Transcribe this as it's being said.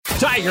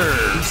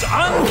Tigers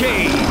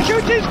Uncaged.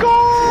 Shoots and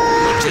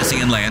scores! Jesse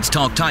and Lance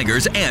talk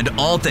Tigers and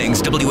all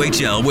things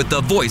WHL with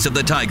the voice of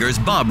the Tigers,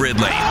 Bob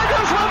Ridley.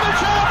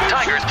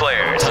 Tigers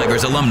players,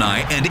 Tigers alumni,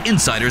 and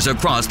insiders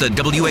across the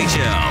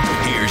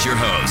WHL. Here's your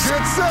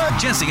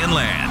hosts, Jesse and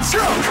Lance.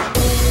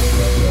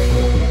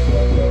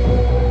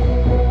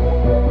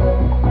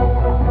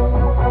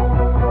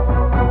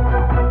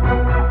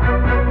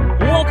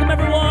 Welcome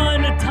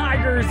everyone to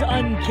Tigers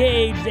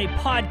Uncaged, a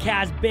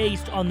podcast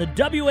based on the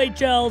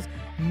WHL's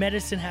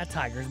Medicine Hat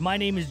Tigers. My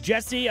name is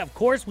Jesse. Of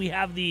course, we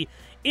have the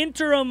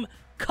interim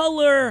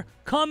color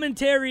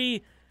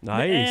commentary.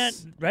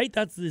 Nice. Right?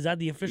 Is that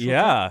the official?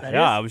 Yeah, term?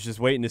 I was just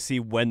waiting to see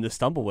when the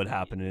stumble would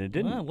happen, and it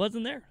didn't. Well, it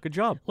wasn't there. Good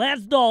job.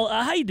 Lance Dahl,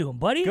 how you doing,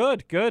 buddy?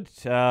 Good.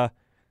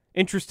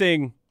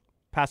 Interesting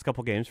past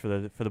couple games for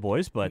the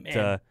boys, but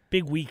Man,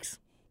 big weeks.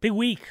 Big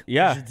week,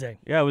 yeah, I should say.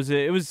 Yeah,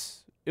 it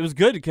was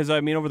good because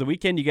I mean over the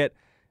weekend you get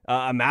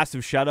a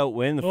massive shutout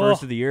win, the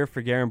first of the year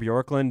for Garen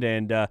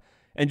Bjorklund,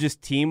 and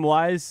just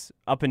team-wise,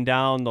 up and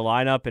down the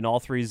lineup in all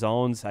three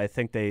zones, I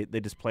think they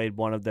just played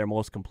one of their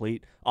most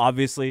complete.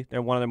 Obviously,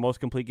 they're one of their most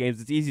complete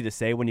games. It's easy to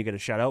say when you get a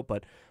shutout,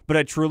 but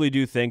I truly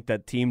do think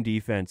that team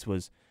defense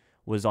was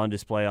on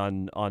display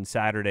on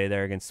Saturday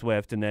there against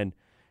Swift. And then,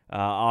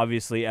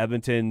 obviously,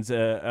 Edmonton's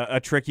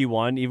a tricky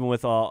one, even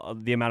with all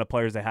the amount of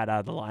players they had out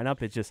of the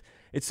lineup.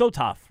 It's so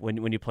tough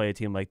when you play a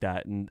team like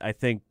that. And I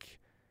think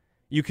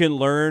you can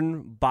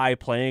learn by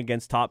playing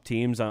against top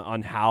teams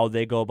on how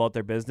they go about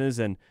their business.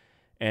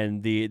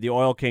 And the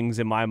Oil Kings,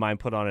 in my mind,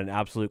 put on an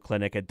absolute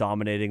clinic at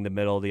dominating the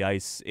middle of the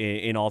ice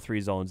in all three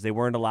zones. They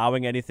weren't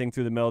allowing anything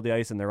through the middle of the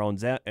ice in their own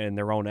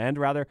end.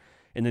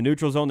 In the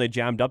neutral zone, they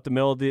jammed up the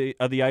middle of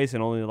the ice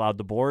and only allowed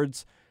the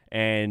boards.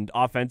 And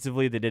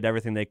offensively, they did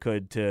everything they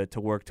could to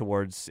work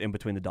towards in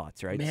between the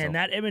dots, right? Man,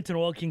 that Edmonton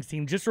Oil Kings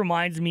team just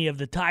reminds me of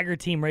the Tiger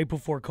team right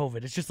before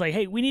COVID. It's just like,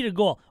 hey, we need a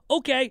goal.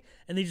 Okay.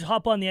 And they just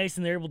hop on the ice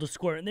and they're able to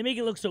score. And they make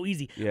it look so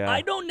easy. Yeah.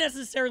 I don't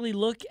necessarily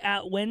look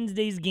at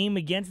Wednesday's game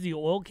against the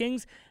Oil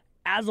Kings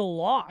as a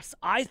loss.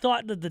 I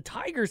thought that the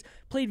Tigers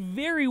played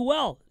very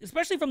well,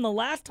 especially from the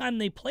last time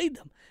they played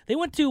them. They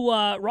went to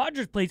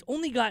Rogers Place,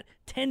 only got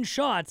 10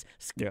 shots,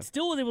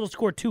 still was able to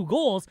score 2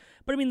 goals.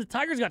 But, I mean, the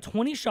Tigers got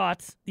 20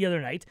 shots the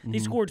other night. They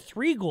scored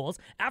 3 goals.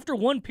 After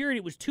one period,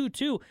 it was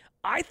 2-2.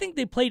 I think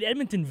they played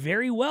Edmonton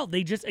very well.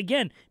 They just,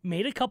 again,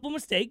 made a couple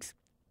mistakes.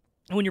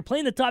 And when you're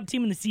playing the top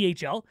team in the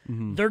CHL,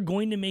 they're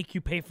going to make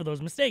you pay for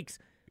those mistakes.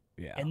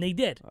 Yeah. And they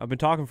did. I've been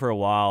talking for a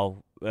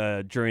while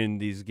during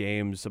these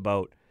games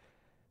about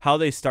how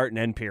they start and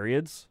end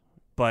periods,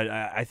 but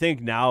I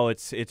think now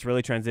it's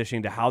really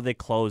transitioning to how they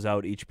close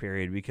out each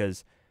period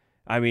because,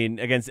 I mean,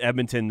 against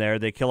Edmonton there,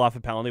 they kill off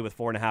a penalty with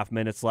 4.5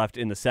 minutes left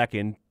in the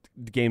second.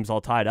 The game's all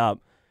tied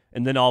up.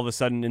 And then all of a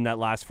sudden in that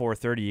last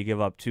 4:30, you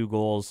give up 2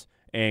 goals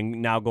and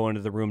now go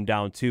into the room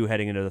down 2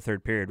 heading into the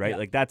third period, right? Yeah.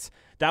 Like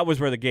that was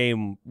where the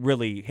game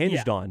really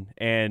hinged on.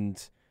 And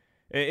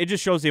it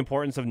just shows the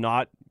importance of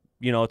not,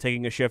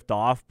 taking a shift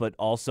off, but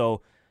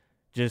also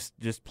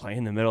just playing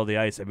in the middle of the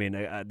ice. I mean,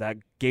 that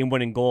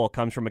game-winning goal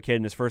comes from a kid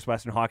in his first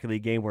Western Hockey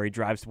League game where he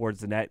drives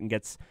towards the net and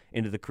gets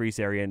into the crease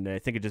area, and I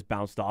think it just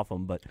bounced off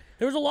him. But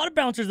there was a lot of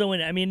bouncers that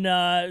went in. I mean,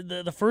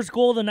 the first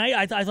goal of the night,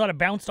 I thought it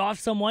bounced off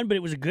someone, but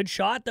it was a good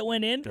shot that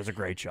went in. It was a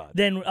great shot.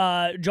 Then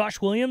Josh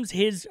Williams,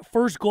 his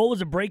first goal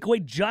was a breakaway,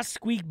 just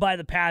squeaked by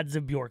the pads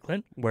of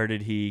Bjorklund. Where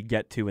did he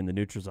get to in the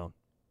neutral zone?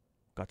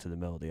 Got to the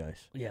middle of the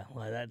ice. Yeah,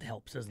 well, that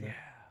helps, doesn't it?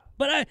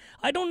 But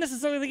I don't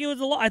necessarily think it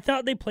was a lot. I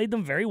thought they played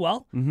them very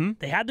well. Mm-hmm.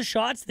 They had the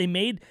shots.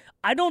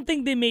 I don't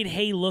think they made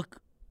Hay look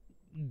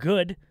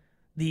good,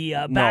 the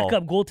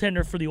backup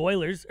goaltender for the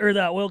Oilers, or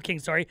the Oil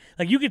Kings, sorry.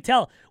 Like, you could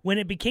tell when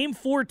it became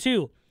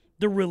 4-2,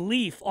 the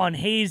relief on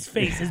Hay's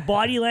face, his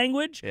body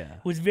language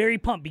was very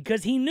pumped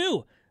because he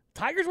knew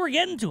Tigers were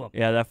getting to him.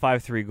 Yeah, that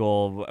 5-3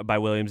 goal by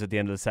Williams at the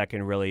end of the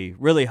second really,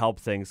 really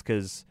helped things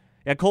because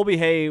Colby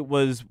Hay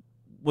was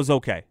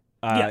okay.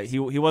 Yes. He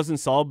wasn't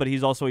solid, but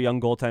he's also a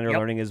young goaltender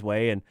learning his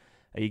way, and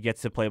he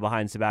gets to play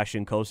behind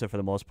Sebastian Cossa for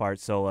the most part.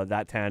 So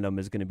that tandem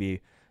is going to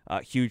be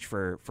huge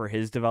for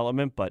his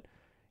development. But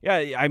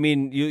yeah, I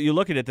mean, you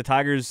look at it. The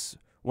Tigers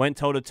went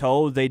toe to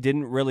toe. They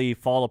didn't really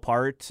fall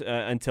apart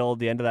until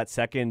the end of that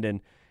second,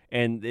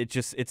 and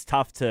it's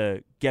tough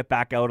to get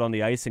back out on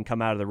the ice and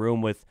come out of the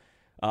room with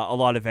a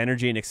lot of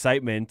energy and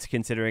excitement,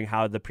 considering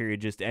how the period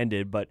just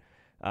ended. But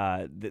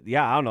I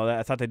don't know.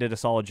 I thought they did a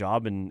solid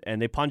job,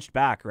 and they punched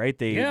back, right?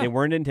 They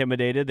weren't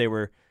intimidated. They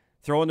were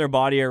throwing their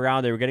body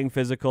around. They were getting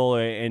physical,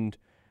 and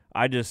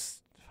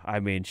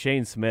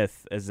Shane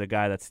Smith is the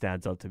guy that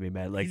stands out to me,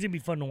 man. Like, he's going to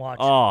be fun to watch.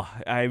 Oh,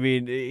 I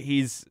mean,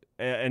 he's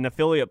an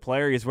affiliate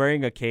player. He's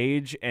wearing a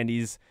cage, and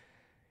he's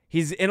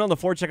in on the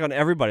forecheck on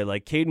everybody,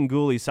 like Caden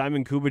Gooley,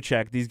 Simon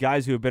Kubicek, these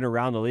guys who have been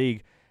around the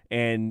league.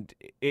 And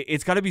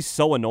it's got to be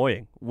so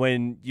annoying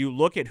when you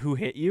look at who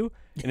hit you,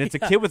 and it's a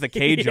kid with a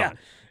cage on.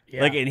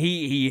 Yeah. And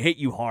he hit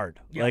you hard.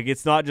 Yeah.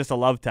 It's not just a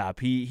love tap.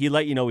 He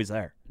let you know he's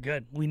there.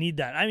 Good. We need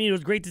that. I mean, it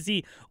was great to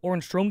see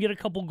Oren Strom get a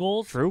couple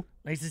goals. True.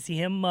 Nice to see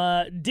him.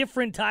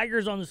 Different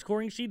Tigers on the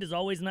scoring sheet is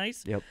always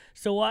nice. Yep.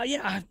 So,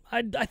 I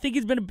think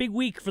it's been a big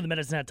week for the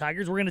Medicine Hat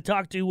Tigers. We're going to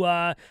talk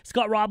to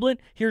Scott Roblin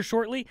here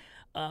shortly.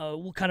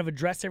 We'll kind of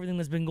address everything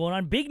that's been going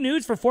on. Big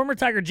news for former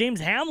Tiger James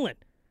Hamlin.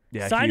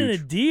 Yeah, signing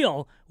huge. a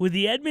deal with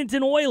the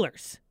Edmonton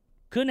Oilers.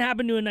 Couldn't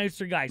happen to a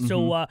nicer guy.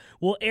 So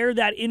we'll air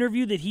that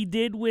interview that he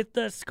did with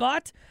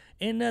Scott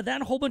and that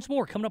and a whole bunch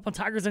more coming up on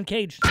Tigers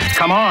Uncaged.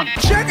 Come on.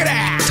 Check it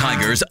out.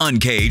 Tigers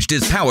Uncaged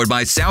is powered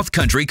by South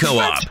Country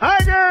Co-op.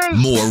 Tigers.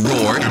 More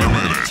roar in a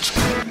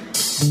minute.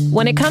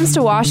 When it comes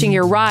to washing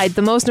your ride,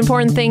 the most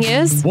important thing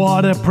is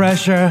water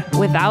pressure.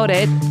 Without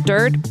it,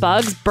 dirt,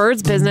 bugs,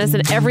 birds business,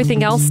 and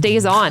everything else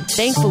stays on.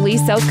 Thankfully,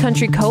 South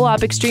Country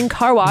Co-op Extreme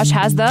Car Wash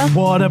has the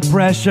Water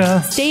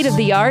pressure.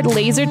 state-of-the-art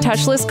laser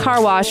touchless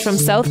car wash from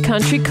South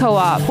Country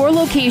Co-op. 4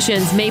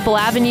 locations: Maple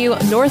Avenue,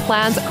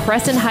 Northlands,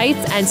 Crescent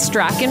Heights, and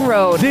Strachan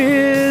Road.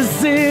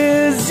 This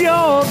is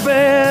your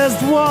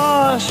best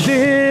wash.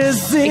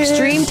 This is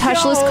Extreme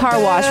touchless your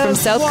car wash from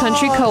best South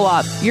Country wash.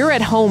 Co-op. You're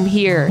at home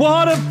here.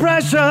 Water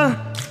pressure.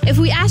 If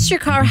we asked your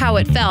car how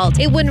it felt,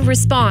 it wouldn't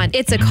respond.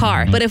 It's a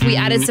car. But if we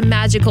added some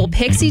magical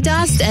pixie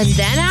dust and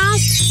then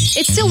asked,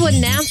 it still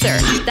wouldn't answer.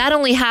 That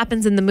only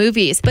happens in the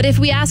movies. But if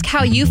we ask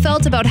how you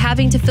felt about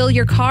having to fill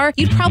your car,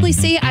 you'd probably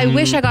say, I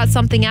wish I got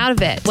something out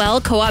of it. Well,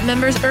 Co-op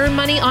members earn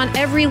money on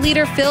every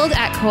liter filled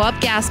at Co-op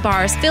gas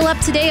bars. Fill up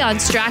today on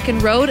Strachan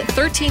Road,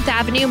 13th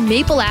Avenue,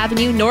 Maple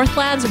Avenue,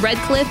 Northlands,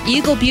 Redcliffe,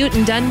 Eagle Butte,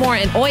 and Dunmore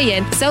and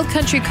Oyen. South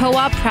Country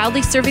Co-op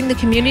proudly serving the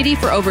community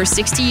for over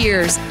 60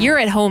 years. You're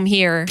at home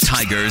here.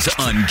 Tigers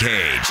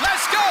Uncaged.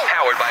 Let's go.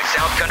 Powered by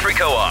South Country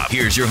Co-op.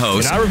 Here's your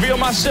host, I reveal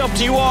myself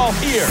to you all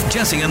here.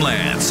 Jesse and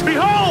Lance.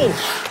 Behold.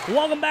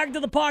 Welcome back to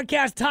the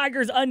podcast,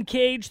 Tigers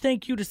Uncaged.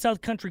 Thank you to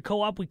South Country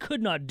Co-op. We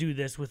could not do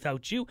this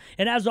without you.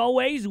 And as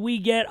always, we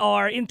get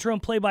our interim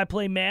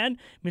play-by-play man,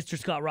 Mr.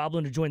 Scott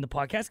Roblin, to join the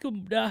podcast.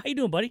 Good, how you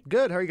doing, buddy?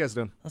 Good. How are you guys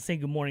doing? I'll say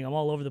good morning. I'm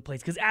all over the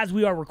place because as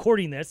we are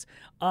recording this,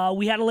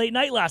 we had a late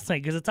night last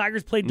night because the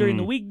Tigers played during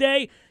the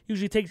weekday.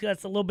 Usually takes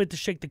us a little bit to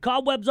shake the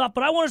cobwebs off,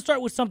 but I want to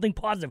start with something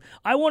positive.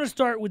 I want to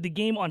start with the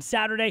game on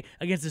Saturday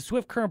against the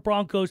Swift Current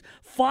Broncos,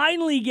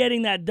 finally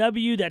getting that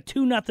W, that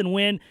 2-0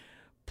 win.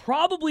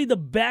 Probably the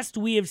best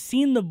we have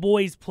seen the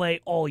boys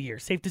play all year.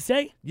 Safe to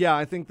say? Yeah,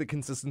 I think the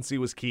consistency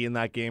was key in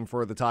that game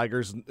for the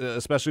Tigers,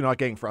 especially not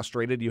getting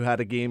frustrated. You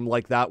had a game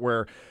like that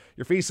where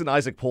you're facing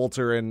Isaac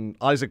Poulter, and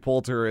Isaac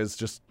Poulter has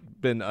just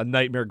been a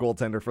nightmare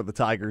goaltender for the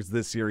Tigers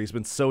this year. He's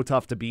been so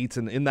tough to beat,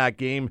 and in that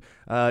game,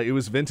 it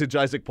was vintage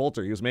Isaac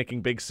Poulter. He was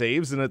making big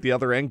saves, and at the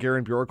other end,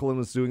 Garen Bjorklund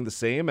was doing the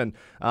same, and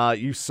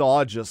you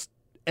saw just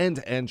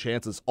end-to-end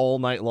chances all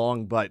night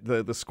long, but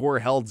the score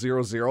held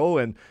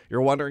 0-0, and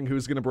you're wondering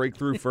who's going to break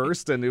through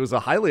first, and it was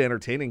a highly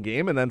entertaining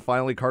game, and then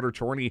finally Carter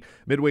Chorney,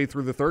 midway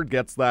through the third,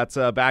 gets that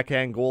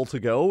backhand goal to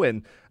go,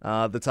 and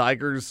the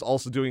Tigers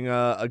also doing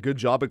a good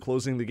job at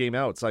closing the game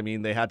out. So, I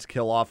mean, they had to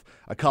kill off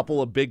a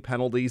couple of big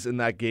penalties in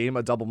that game,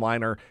 a double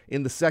minor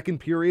in the second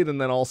period,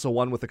 and then also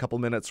one with a couple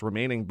minutes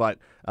remaining, but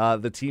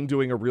the team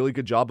doing a really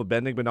good job of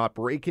bending but not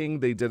breaking.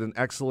 They did an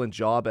excellent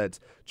job at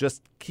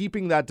just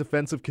keeping that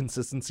defensive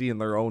consistency in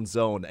their own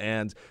zone,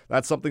 and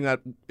that's something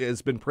that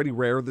has been pretty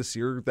rare this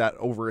year, that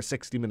over a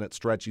 60-minute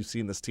stretch you've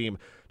seen this team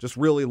just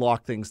really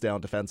lock things down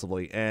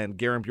defensively. And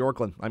Garen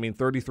Bjorklund, I mean,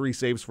 33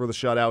 saves for the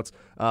shutouts,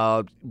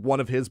 one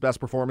of his best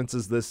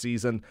performances this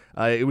season.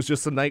 It was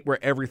just a night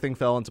where everything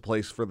fell into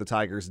place for the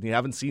Tigers, and you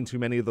haven't seen too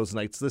many of those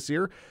nights this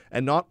year.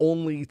 And not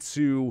only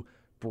to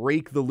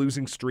break the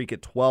losing streak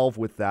at 12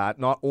 with that,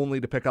 not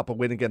only to pick up a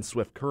win against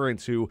Swift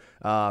Current, who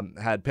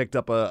had picked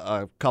up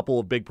a couple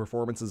of big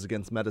performances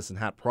against Medicine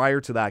Hat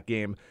prior to that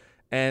game,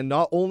 and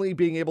not only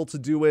being able to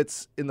do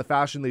it in the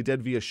fashion they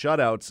did via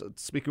shutouts.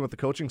 Speaking with the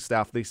coaching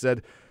staff, they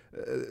said,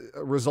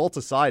 results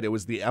aside, it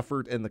was the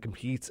effort and the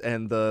compete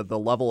and the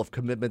level of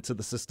commitment to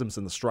the systems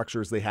and the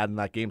structures they had in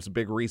that game is a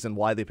big reason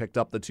why they picked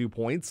up the 2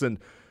 points. And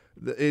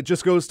it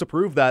just goes to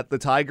prove that the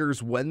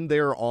Tigers, when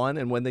they're on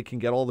and when they can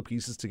get all the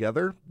pieces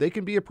together, they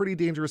can be a pretty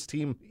dangerous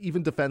team,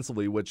 even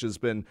defensively, which has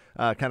been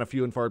kind of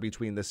few and far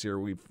between this year.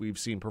 We've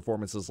seen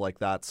performances like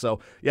that. So,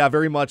 yeah,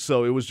 very much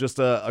so. It was just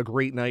a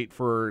great night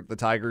for the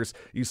Tigers.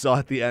 You saw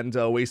at the end,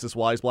 Oasis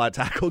Weisblatt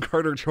tackle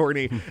Carter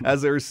Chorney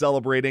as they were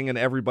celebrating, and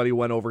everybody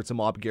went over to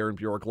mob Garen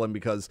Bjorklund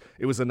because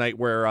it was a night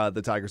where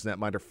the Tigers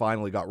netminder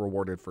finally got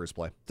rewarded for his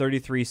play.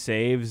 33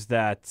 saves.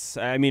 That's,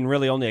 I mean,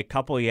 really only a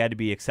couple he had to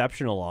be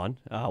exceptional on.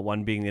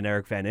 One being the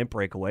Eric Van Imp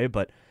breakaway,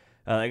 but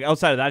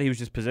outside of that, he was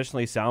just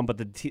positionally sound, but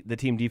the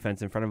team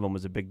defense in front of him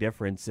was a big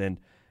difference, and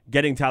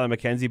getting Tyler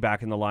McKenzie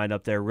back in the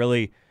lineup there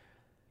really,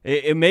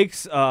 it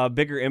makes a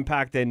bigger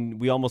impact than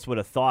we almost would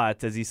have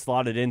thought as he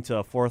slotted into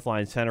a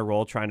fourth-line center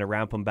role trying to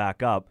ramp him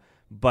back up.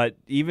 But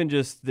even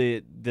just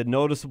the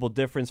noticeable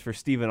difference for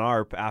Stephen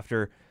Arp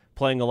after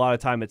playing a lot of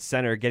time at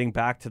center, getting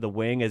back to the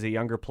wing as a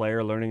younger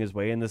player, learning his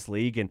way in this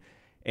league,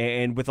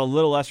 and with a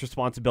little less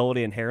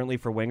responsibility inherently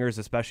for wingers,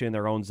 especially in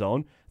their own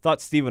zone,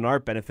 thought Stephen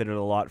Art benefited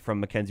a lot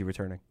from McKenzie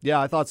returning. Yeah,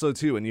 I thought so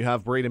too. And you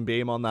have Braden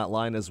Bame on that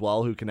line as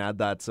well, who can add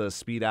that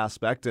speed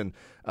aspect. And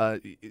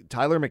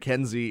Tyler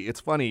McKenzie, it's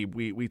funny,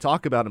 we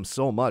talk about him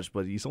so much,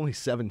 but he's only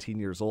 17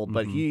 years old.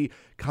 But he,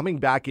 coming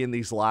back in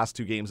these last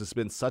two games, has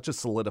been such a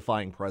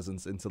solidifying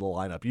presence into the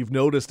lineup. You've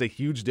noticed a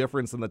huge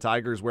difference in the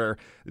Tigers where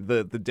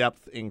the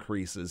depth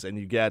increases, and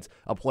you get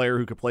a player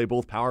who could play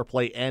both power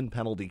play and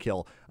penalty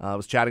kill. I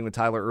was chatting with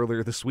Tyler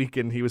earlier this week,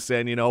 and he was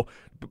saying,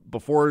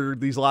 before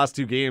these last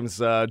two games,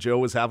 Joe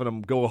was having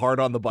him go hard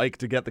on the bike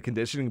to get the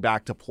conditioning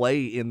back to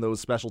play in those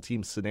special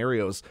team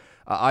scenarios.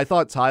 I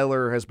thought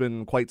Tyler has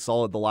been quite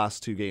solid the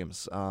last two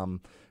games.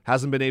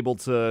 Hasn't been able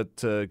to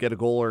get a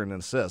goal or an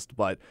assist,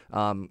 but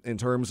in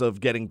terms of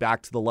getting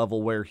back to the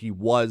level where he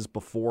was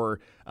before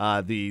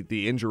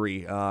the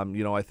injury,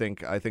 I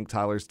think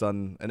Tyler's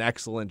done an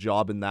excellent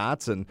job in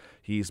that, and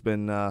he's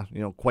been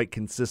quite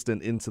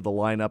consistent into the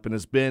lineup and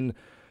has been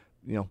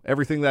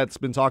everything that's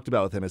been talked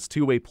about with him: his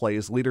two-way play,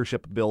 his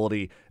leadership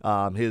ability,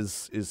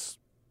 his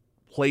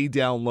play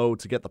down low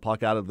to get the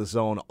puck out of the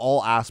zone.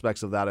 All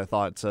aspects of that, I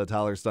thought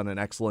Tyler's done an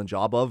excellent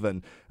job of.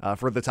 And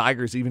for the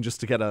Tigers, even just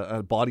to get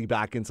a body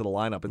back into the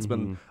lineup, it's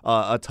been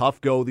a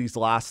tough go these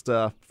last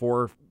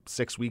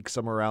 4-6 weeks,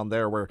 somewhere around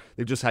there, where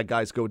they've just had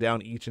guys go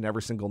down each and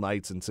every single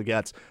night. And to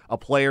get a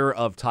player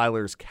of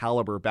Tyler's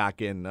caliber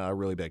back in,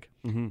 really big.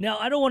 Now,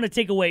 I don't want to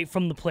take away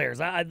from the players.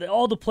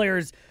 All the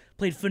players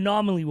played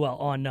phenomenally well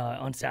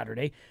on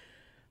Saturday.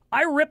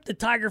 I ripped the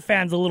Tiger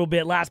fans a little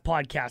bit last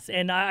podcast,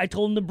 and I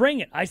told them to bring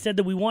it. I said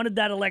that we wanted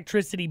that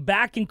electricity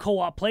back in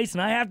Co-op Place,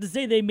 and I have to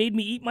say they made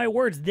me eat my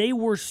words. They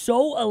were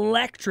so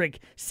electric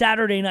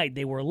Saturday night.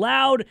 They were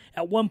loud.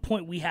 At one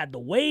point, we had the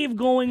wave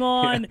going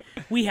on.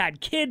 We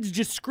had kids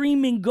just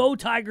screaming, "Go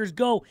Tigers,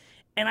 go!"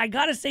 And I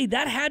got to say,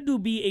 that had to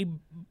be a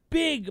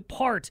big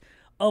part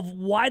of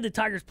why the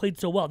Tigers played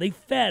so well. They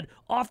fed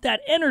off that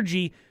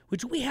energy,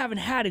 which we haven't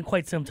had in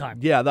quite some time.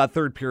 Yeah, that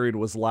third period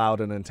was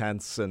loud and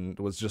intense and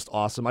was just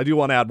awesome. I do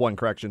want to add one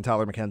correction.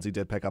 Tyler McKenzie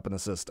did pick up an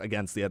assist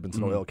against the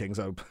Edmonton Oil Kings.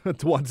 I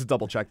wanted to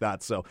double-check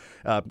that. So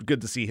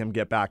good to see him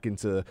get back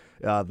into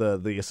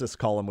the assist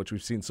column, which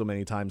we've seen so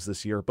many times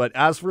this year. But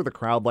as for the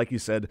crowd, like you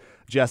said,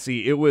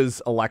 Jesse, it was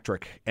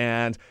electric.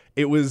 And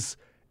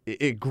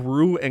it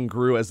grew and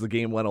grew as the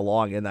game went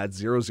along, and that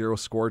 0-0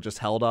 score just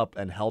held up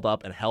and held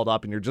up and held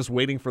up, and you're just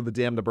waiting for the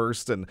dam to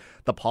burst. And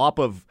the pop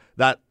of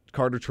that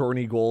Carter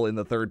Chorney goal in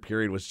the third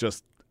period was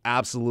just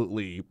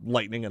absolutely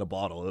lightning in a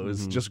bottle. It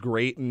was just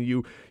great, and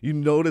you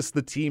notice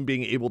the team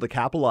being able to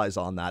capitalize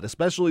on that,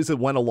 especially as it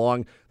went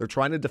along. They're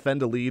trying to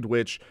defend a lead,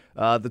 which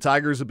the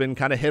Tigers have been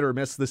kind of hit or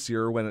miss this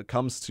year when it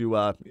comes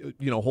to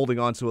holding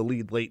on to a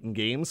lead late in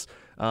games.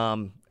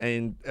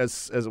 And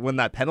as when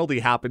that penalty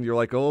happened, you're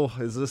like, oh,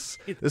 is this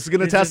going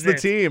to test the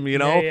team?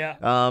 Yeah.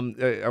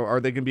 Are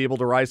they going to be able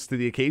to rise to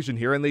the occasion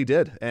here? And they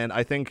did. And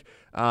I think,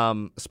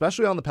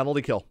 especially on the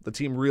penalty kill, the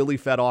team really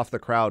fed off the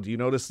crowd. You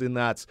noticed in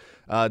that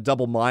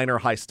double minor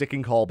high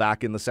sticking call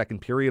back in the second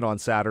period on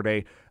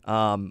Saturday,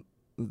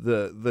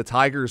 the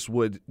Tigers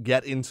would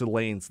get into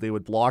lanes. They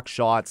would block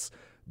shots.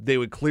 They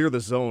would clear the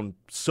zone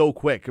so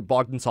quick.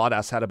 Bogdan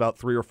Sodas had about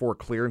 3 or 4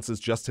 clearances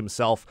just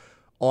himself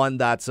on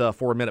that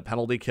 4-minute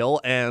penalty kill.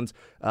 And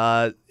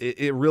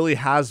it really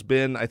has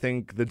been, I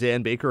think, the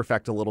Dan Baker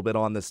effect a little bit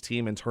on this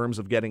team in terms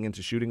of getting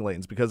into shooting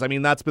lanes. Because, I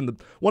mean, that's been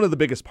one of the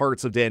biggest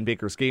parts of Dan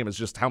Baker's game is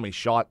just how many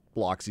shot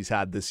blocks he's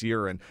had this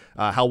year and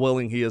how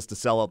willing he is to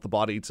sell out the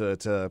body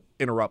to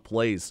interrupt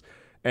plays.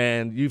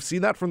 And you've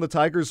seen that from the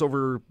Tigers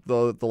over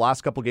the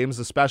last couple games,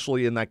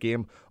 especially in that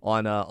game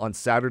on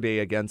Saturday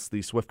against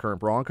the Swift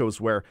Current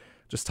Broncos, where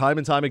just time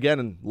and time again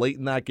and late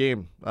in that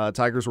game,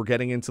 Tigers were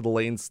getting into the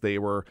lanes. They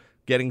were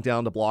getting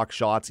down to block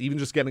shots, even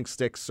just getting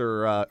sticks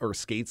or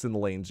skates in the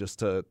lanes just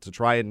to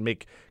try and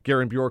make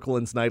Garen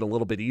Bjorklund's night a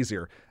little bit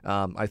easier.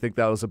 I think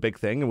that was a big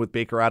thing. And with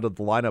Baker out of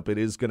the lineup, it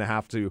is going to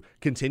have to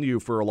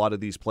continue for a lot of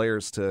these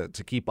players to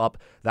keep up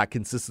that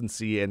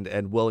consistency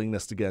and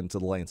willingness to get into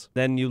the lanes.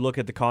 Then you look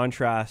at the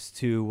contrast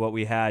to what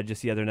we had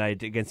just the other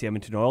night against the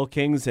Edmonton Oil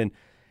Kings, and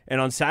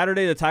on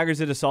Saturday, the Tigers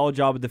did a solid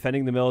job of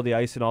defending the middle of the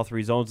ice in all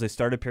 3 zones. They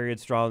started period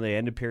strong. They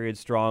ended period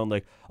strong.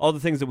 Like all the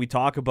things that we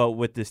talk about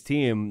with this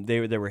team, they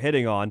were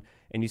hitting on.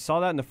 And you saw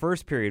that in the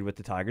first period with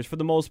the Tigers. For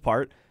the most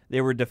part, they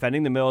were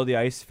defending the middle of the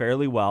ice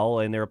fairly well,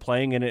 and they were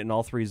playing in it in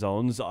all 3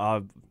 zones.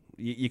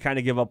 You kind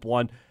of give up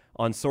one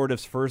on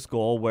Sortif's first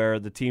goal where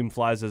the team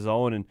flies the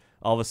zone, and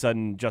all of a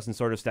sudden Justin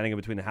Sortif standing in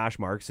between the hash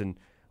marks, and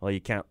well, you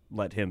can't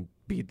let him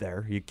be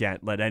there. You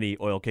can't let any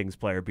Oil Kings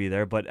player be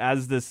there. But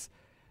as this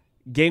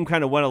game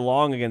kind of went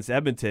along against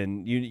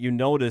Edmonton, you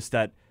noticed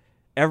that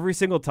every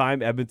single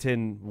time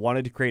Edmonton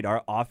wanted to create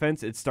our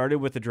offense, it started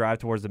with the drive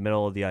towards the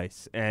middle of the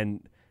ice.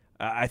 And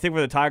I think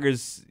for the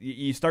Tigers,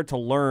 you start to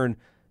learn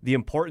the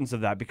importance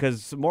of that,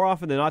 because more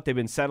often than not, they've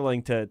been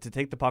settling to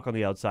take the puck on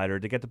the outside or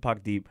to get the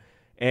puck deep.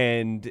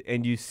 And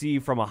you see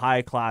from a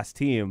high-class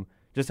team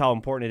just how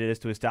important it is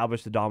to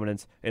establish the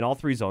dominance in all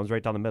 3 zones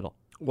right down the middle.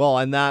 Well,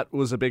 and that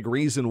was a big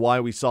reason why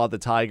we saw the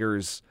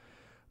Tigers,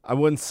 I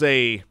wouldn't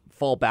say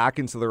fall back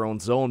into their own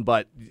zone,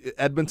 but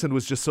Edmonton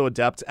was just so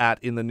adept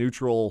at, in the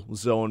neutral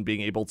zone,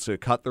 being able to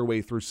cut their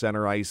way through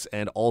center ice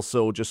and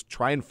also just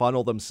try and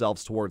funnel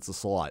themselves towards the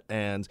slot.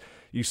 And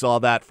you saw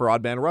that for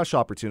odd man rush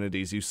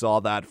opportunities. You saw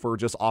that for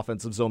just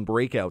offensive zone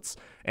breakouts.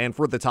 And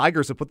for the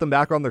Tigers, it put them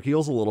back on their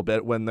heels a little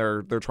bit when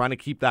they're trying to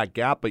keep that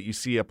gap, but you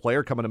see a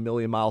player coming a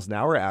million miles an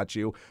hour at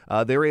you.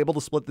 They were able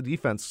to split the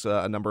defense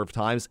a number of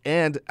times,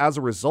 and as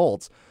a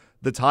result,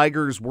 the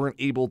Tigers weren't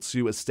able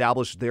to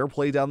establish their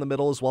play down the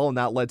middle as well, and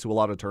that led to a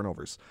lot of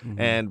turnovers.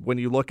 And when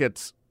you look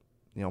at,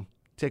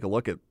 take a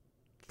look at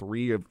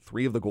three of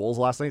the goals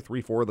last night,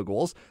 3-4 of the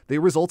goals, they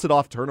resulted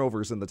off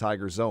turnovers in the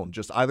Tigers zone,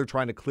 just either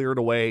trying to clear it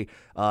away,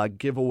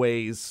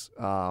 giveaways,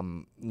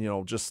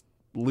 just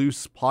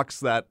loose pucks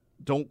that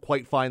don't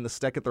quite find the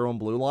stick at their own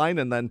blue line,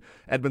 and then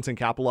Edmonton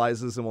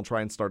capitalizes and will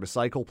try and start a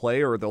cycle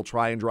play, or they'll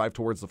try and drive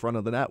towards the front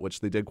of the net,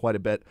 which they did quite a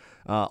bit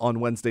on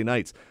Wednesday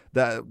nights.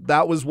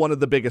 That was one of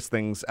the biggest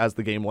things as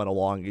the game went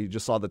along. You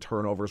just saw the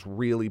turnovers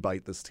really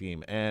bite this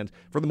team, and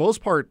for the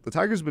most part, the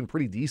Tigers have been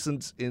pretty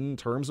decent in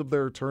terms of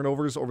their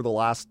turnovers over the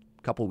last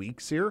couple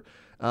weeks here,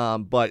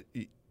 but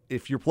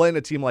if you're playing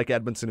a team like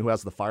Edmonton who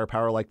has the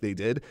firepower like they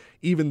did,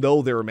 even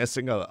though they were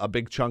missing a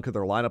big chunk of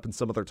their lineup and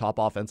some of their top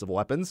offensive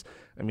weapons,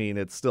 I mean,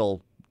 it's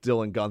still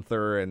Dylan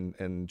Guenther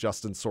and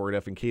Justin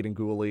Sourdif and Caden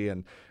Gooley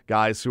and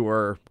guys who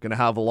are going to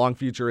have a long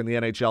future in the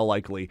NHL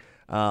likely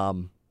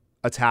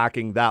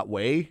attacking that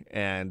way,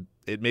 and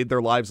it made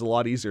their lives a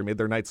lot easier, made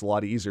their nights a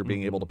lot easier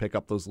being able to pick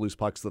up those loose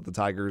pucks that the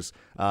Tigers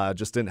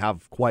just didn't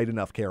have quite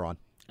enough care on.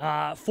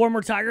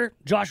 Former Tiger,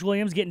 Josh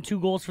Williams, getting 2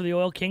 goals for the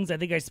Oil Kings. I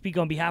think I speak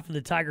on behalf of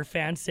the Tiger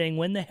fans saying,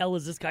 when the hell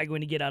is this guy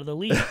going to get out of the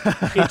league?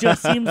 It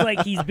just seems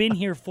like he's been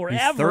here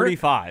forever. He's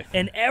 35.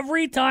 And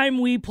every time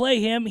we play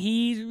him,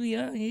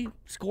 he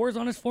scores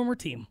on his former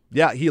team.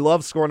 Yeah, he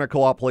loved scoring at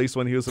Co-op Place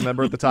when he was a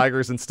member of the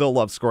Tigers and still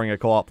loves scoring at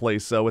Co-op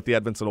Place with the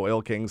Edmonton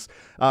Oil Kings.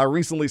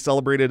 Recently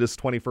celebrated his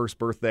 21st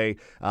birthday.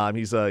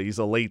 He's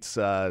a late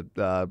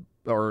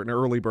or an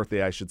early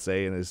birthday, I should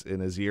say, in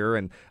his year.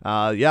 And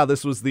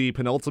this was the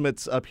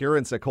penultimate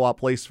appearance at Co-op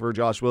Place for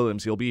Josh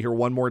Williams. He'll be here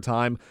one more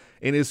time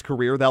in his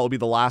career. That will be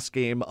the last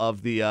game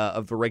of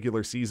the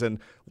regular season,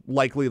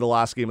 likely the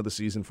last game of the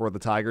season for the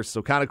Tigers.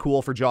 So kind of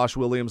cool for Josh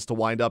Williams to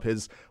wind up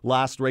his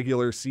last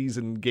regular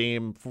season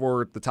game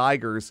for the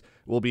Tigers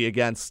will be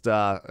against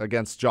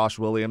Josh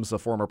Williams, a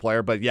former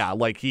player. But yeah,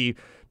 like he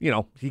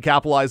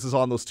capitalizes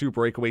on those 2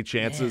 breakaway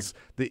chances.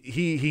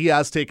 He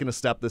has taken a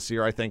step this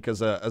year, I think,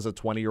 as a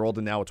 20-year-old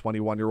and now a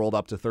 21-year-old,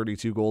 up to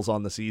 32 goals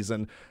on the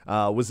season.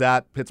 Was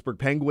at Pittsburgh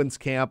Penguins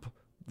camp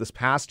this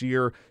past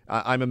year.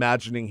 I'm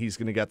imagining he's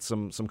going to get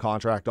some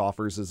contract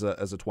offers as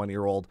a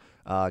 20-year-old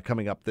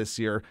coming up this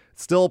year.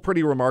 Still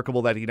pretty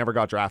remarkable that he never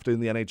got drafted in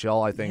the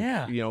NHL. I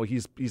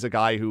think he's a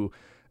guy who,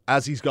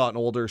 as he's gotten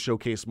older,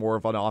 showcased more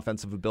of an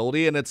offensive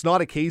ability, and it's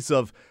not a case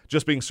of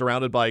just being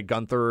surrounded by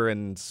Guenther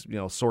and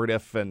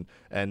Sourdif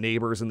and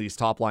Neighbors and these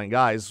top line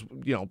guys.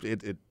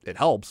 It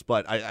helps,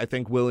 but I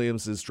think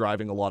Williams is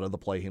driving a lot of the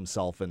play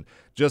himself, and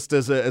just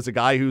as a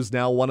guy who's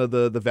now one of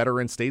the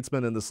veteran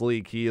statesmen in this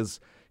league, he's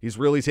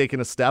really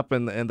taken a step,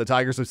 and the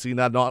Tigers have seen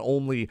that not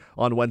only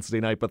on Wednesday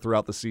night but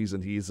throughout the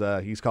season. He's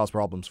caused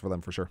problems for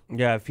them for sure.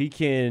 Yeah, if he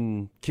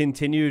can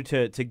continue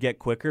to get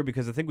quicker,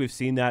 because I think we've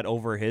seen that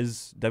over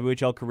his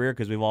WHL career,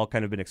 because we've all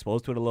kind of been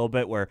exposed to it a little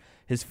bit, where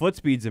his foot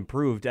speed's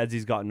improved as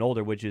he's gotten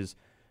older, which is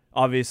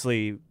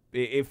obviously,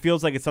 it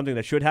feels like it's something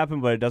that should happen,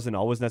 but it doesn't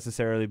always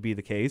necessarily be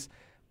the case.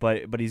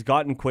 But he's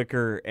gotten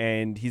quicker,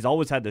 and he's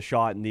always had the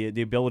shot and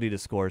the ability to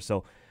score.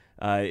 So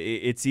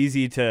it's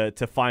easy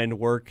to find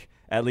work,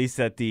 at least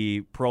at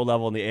the pro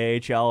level in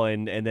the AHL,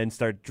 and then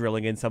start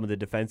drilling in some of the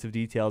defensive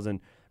details and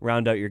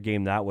round out your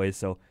game that way.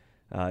 So,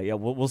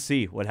 we'll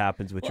see what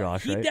happens with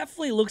Josh. He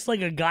definitely looks like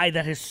a guy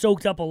that has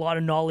soaked up a lot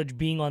of knowledge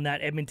being on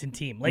that Edmonton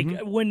team. Like,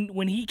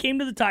 when he came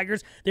to the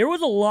Tigers, there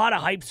was a lot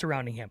of hype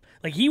surrounding him.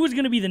 Like, he was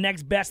going to be the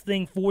next best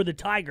thing for the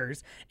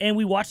Tigers, and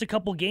we watched a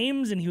couple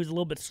games, and he was a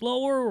little bit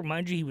slower.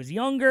 Mind you, he was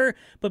younger,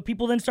 but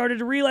people then started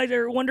to realize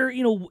or wonder,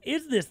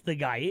 is this the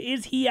guy?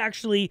 Is he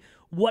actually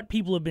what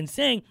people have been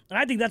saying? And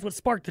I think that's what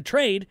sparked the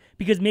trade,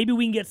 because maybe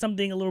we can get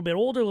something a little bit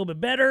older, a little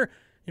bit better,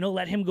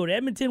 let him go to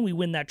Edmonton, we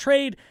win that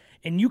trade.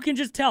 And you can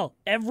just tell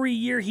every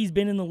year he's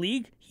been in the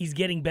league, he's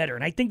getting better.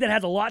 And I think that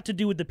has a lot to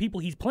do with the people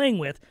he's playing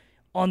with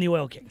on the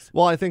Oil Kings.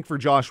 Well, I think for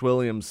Josh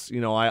Williams,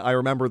 I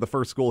remember the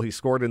first goal he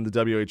scored in the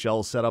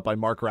WHL set up by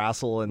Mark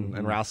Rassel, and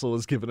Rassel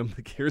was giving him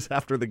the gears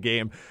after the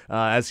game,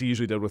 as he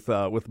usually did with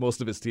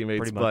most of his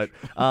teammates. But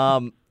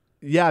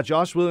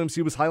Josh Williams,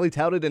 he was highly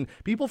touted, and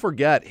people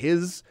forget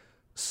his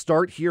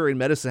start here in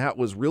Medicine Hat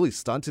was really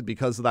stunted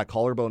because of that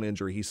collarbone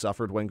injury he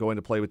suffered when going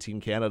to play with Team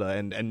Canada,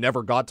 and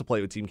never got to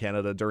play with Team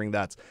Canada during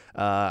that,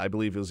 I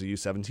believe it was a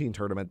U17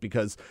 tournament,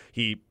 because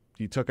he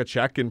took a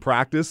check in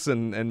practice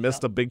and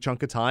missed a big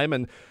chunk of time.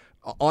 And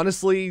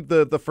honestly,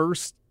 the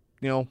first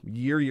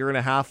year and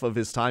a half of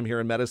his time here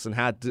in Medicine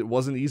Hat, it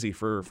wasn't easy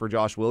for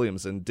Josh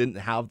Williams, and didn't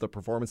have the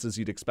performances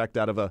you'd expect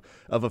out of a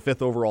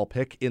 5th overall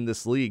pick in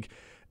this league.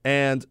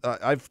 And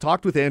I've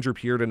talked with Andrew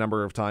Peart a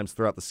number of times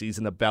throughout the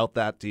season about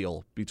that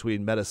deal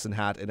between Medicine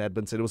Hat and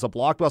Edmonton. It was a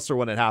blockbuster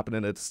when it happened,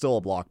 and it's still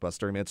a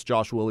blockbuster. I mean, it's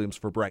Josh Williams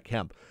for Brett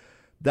Kemp.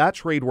 That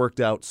trade worked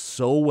out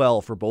so well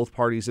for both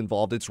parties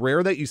involved. It's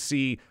rare that you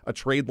see a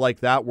trade like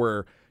that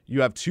where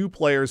you have two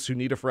players who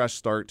need a fresh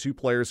start, two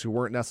players who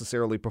weren't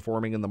necessarily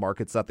performing in the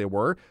markets that they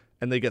were,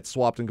 and they get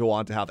swapped and go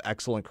on to have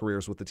excellent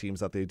careers with the teams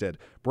that they did.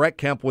 Brett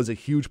Kemp was a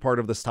huge part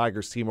of this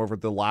Tigers team over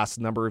the last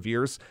number of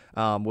years,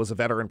 was a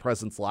veteran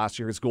presence last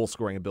year. His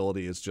goal-scoring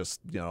ability is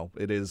just,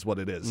 it is what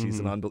it is.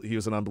 Mm-hmm. He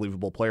was an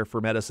unbelievable player for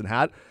Medicine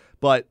Hat.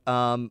 But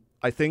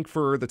I think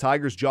for the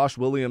Tigers, Josh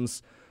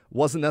Williams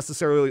wasn't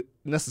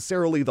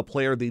necessarily the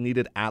player they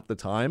needed at the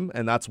time,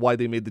 and that's why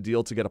they made the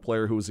deal to get a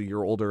player who was a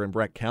year older in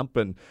Brett Kemp.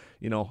 And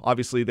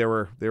obviously they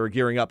were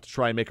gearing up to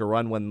try and make a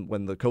run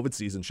when the COVID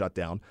season shut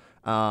down.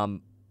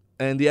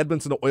 And the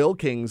Edmonton Oil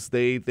Kings,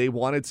 they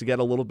wanted to get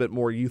a little bit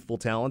more youthful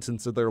talent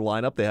into their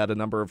lineup. They had a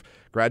number of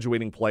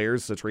graduating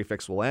players, Trey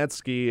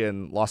Fix-Wolansky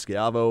and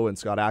Losciavo and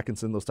Scott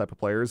Atkinson, those type of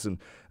players. And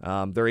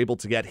they're able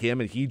to get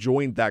him, and he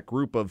joined that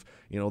group of,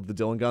 the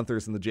Dylan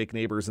Gunthers and the Jake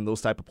Neighbors and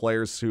those type of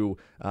players who,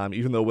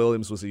 even though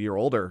Williams was a year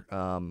older,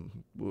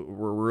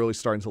 were really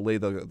starting to lay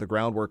the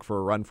groundwork for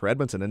a run for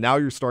Edmonton. And now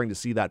you're starting to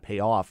see that pay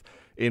off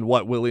in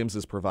what Williams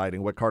is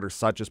providing, what Carter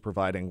Such is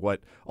providing, what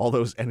all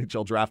those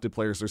NHL drafted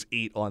players, there's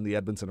 8 on the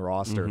Edmonton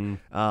roster.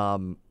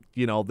 Mm-hmm.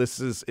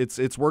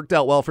 It's worked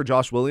out well for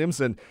Josh Williams,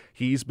 and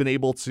he's been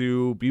able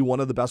to be one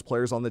of the best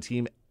players on the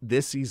team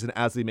this season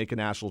as they make a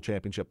national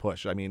championship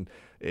push. I mean,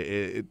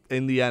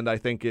 in the end, I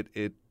think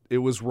it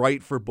was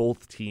right for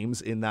both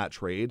teams in that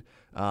trade.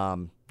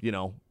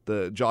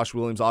 The Josh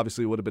Williams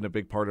obviously would have been a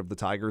big part of the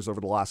Tigers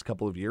over the last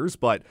couple of years,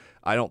 but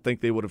I don't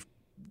think they would have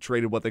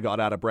traded what they got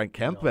out of Brent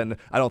Kemp, and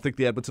I don't think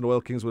the Edmonton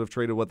Oil Kings would have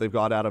traded what they've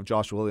got out of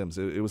Josh Williams.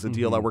 It was a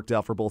deal that worked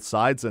out for both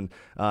sides, and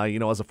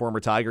as a former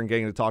Tiger and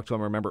getting to talk to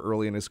him, I remember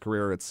early in his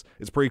career, it's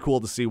pretty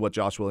cool to see what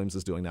Josh Williams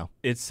is doing now.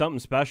 It's something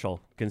special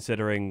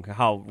considering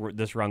how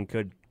this run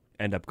could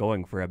end up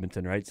going for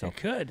Edmonton, right? So it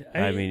could.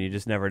 I mean, you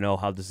just never know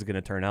how this is going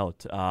to turn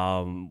out.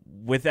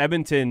 With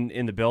Edmonton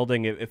in the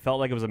building, it felt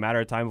like it was a matter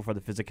of time before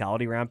the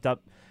physicality ramped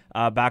up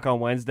back on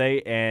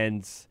Wednesday,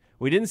 and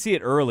we didn't see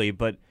it early,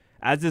 but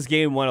as this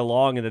game went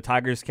along and the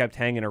Tigers kept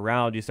hanging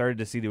around, you started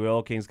to see the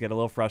Oil Kings get a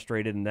little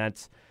frustrated, and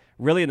that's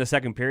really in the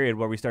second period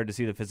where we started to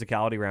see the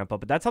physicality ramp up.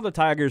 But that's how the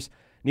Tigers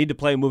need to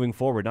play moving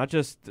forward, not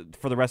just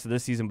for the rest of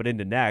this season, but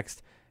into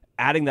next,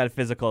 adding that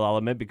physical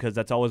element, because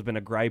that's always been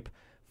a gripe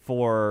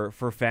for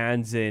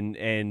fans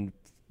and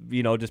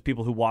just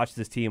people who watch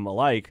this team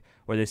alike,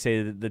 where they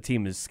say that the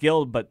team is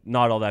skilled but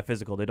not all that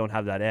physical. They don't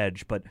have that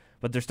edge, but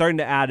they're starting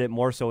to add it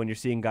more so, and you're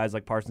seeing guys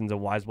like Parsons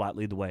and Weisblatt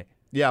lead the way.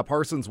 Yeah,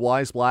 Parsons,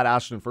 Weisblatt,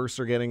 Ashton First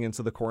are getting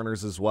into the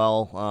corners as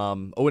well.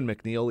 Owen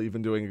McNeil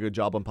even doing a good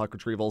job on puck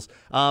retrievals.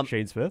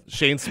 Shane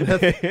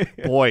Smith.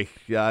 Boy,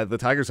 yeah, the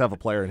Tigers have a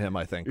player in him,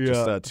 I think. Yeah.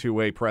 Just a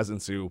two-way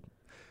presence who,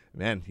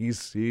 man,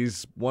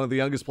 he's one of the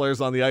youngest players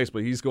on the ice,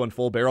 but he's going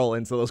full barrel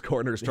into those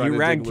corners. He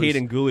ran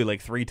Caden Gooley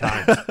like 3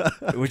 times,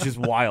 which is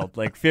wild.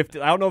 Like 50.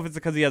 I don't know if it's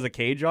because he has a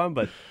cage on,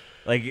 but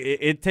like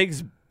it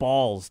takes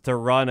balls to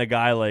run a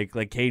guy like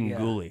Caden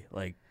Gooley.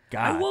 Like,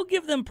 God. I will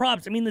give them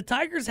props. I mean, the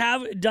Tigers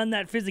have done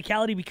that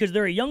physicality because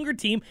they're a younger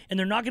team and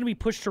they're not going to be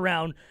pushed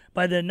around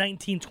by the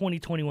 19, 20,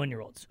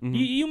 21-year-olds. Mm-hmm.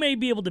 You may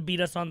be able to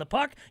beat us on the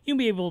puck. You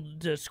may be able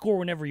to score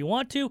whenever you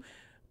want to.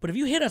 But if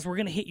you hit us, we're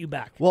going to hit you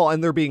back. Well,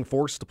 and they're being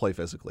forced to play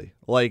physically.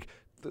 Like,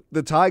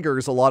 the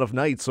Tigers, a lot of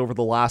nights over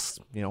the last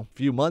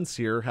few months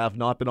here, have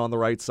not been on the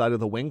right side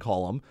of the wing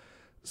column.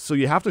 So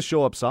you have to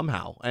show up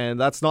somehow. And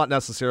that's not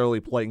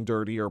necessarily playing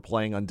dirty or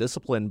playing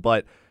undisciplined,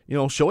 but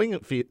showing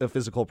a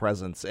physical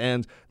presence.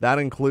 And that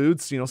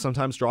includes,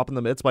 sometimes dropping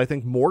the mitts, but I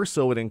think more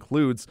so it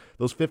includes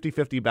those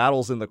 50-50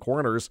 battles in the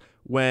corners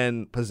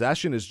when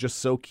possession is just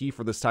so key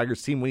for this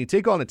Tigers team. When you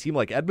take on a team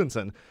like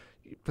Edmonton,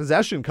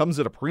 possession comes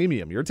at a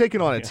premium. You're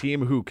taking on a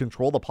team who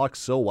control the puck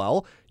so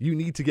well, you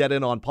need to get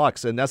in on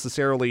pucks, and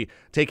necessarily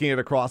taking it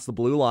across the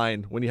blue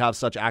line when you have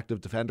such active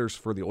defenders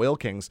for the Oil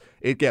Kings,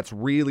 it gets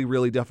really,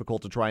 really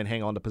difficult to try and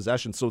hang on to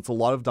possession. So it's a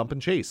lot of dump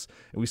and chase.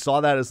 And we saw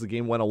that as the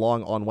game went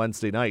along on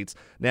Wednesday nights.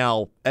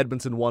 Now,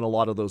 Edmonton won a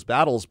lot of those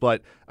battles,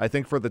 but I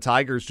think for the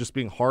Tigers, just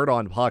being hard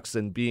on pucks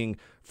and being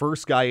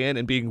first guy in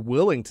and being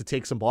willing to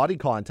take some body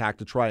contact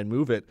to try and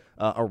move it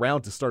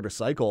around to start a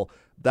cycle,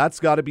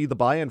 that's got to be the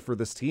buy-in for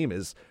this team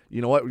is,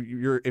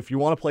 if you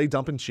want to play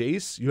dump and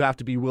chase, you have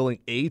to be willing,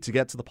 A, to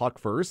get to the puck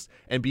first,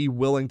 and be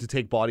willing to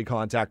take body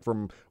contact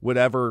from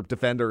whatever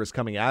defender is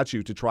coming at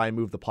you to try and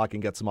move the puck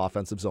and get some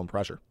offensive zone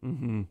pressure.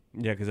 Mm-hmm.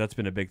 Yeah, because that's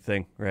been a big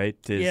thing, right?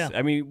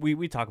 I mean,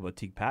 we talk about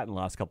Teague Patton the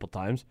last couple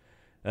times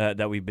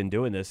that we've been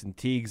doing this, and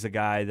Teague's a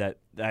guy that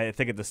I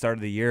think at the start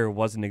of the year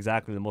wasn't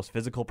exactly the most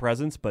physical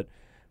presence, but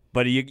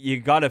you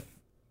got to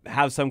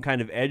have some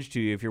kind of edge to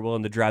you if you're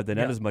willing to drive the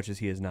net as much as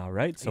he is now,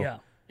 right? So. Yeah.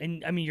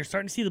 And, I mean, you're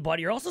starting to see the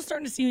body. You're also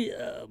starting to see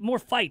more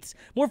fights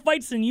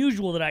than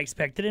usual that I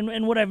expected.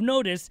 And what I've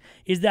noticed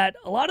is that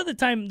a lot of the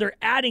time they're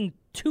adding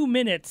 2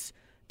 minutes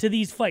to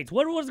these fights?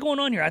 What was going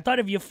on here? I thought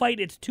if you fight,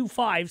 it's 2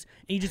 5s, and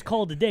you just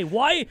call it a day.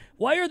 Why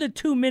are the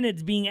 2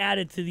 minutes being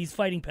added to these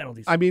fighting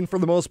penalties? I mean, for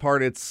the most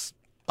part, it's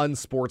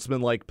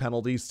unsportsmanlike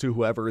penalties to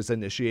whoever is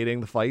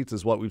initiating the fight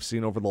is what we've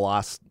seen over the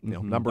last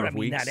number of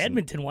weeks. That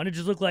Edmonton one, it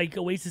just looked like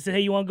Oasis said, "Hey,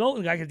 you want to go?"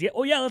 And the guy goes,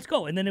 "Oh yeah, let's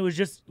go." And then it was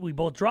just we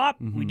both drop,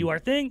 we do our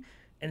thing,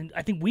 and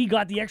I think we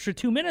got the extra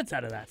 2 minutes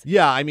out of that.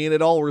 Yeah, I mean,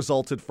 it all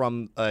resulted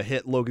from a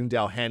hit Logan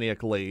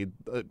Dowhaniak laid,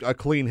 a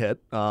clean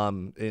hit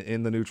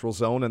in the neutral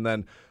zone, and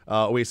then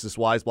Oasis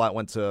Weisblatt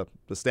went to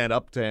stand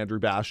up to Andrew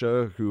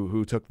Basha,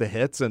 who took the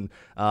hits, and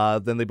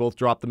then they both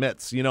dropped the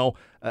mitts.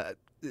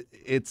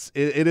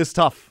 It is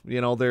tough.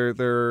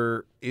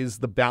 There is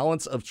the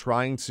balance of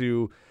trying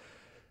to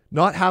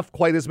not have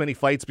quite as many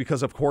fights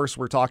because, of course,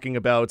 we're talking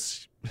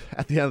about,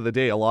 at the end of the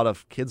day, a lot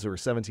of kids who are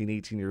 17,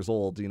 18 years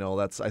old.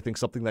 That's, I think,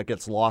 something that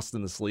gets lost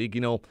in this league.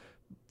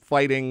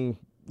 Fighting,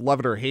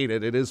 love it or hate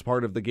it, it is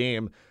part of the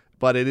game,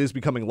 but it is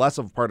becoming less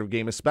of a part of the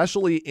game,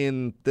 especially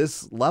in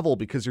this level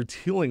because you're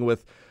dealing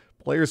with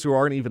players who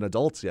aren't even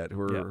adults yet,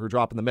 who are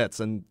dropping the mitts.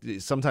 And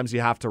sometimes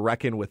you have to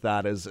reckon with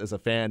that as a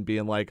fan,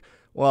 being like,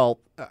 well,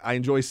 I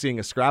enjoy seeing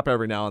a scrap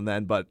every now and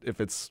then, but if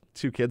it's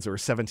 2 kids who are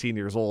 17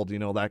 years old,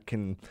 that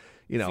can,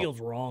 It feels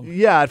wrong.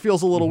 Yeah, it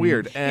feels a little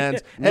weird.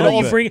 And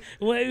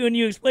when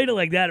you explain it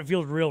like that, it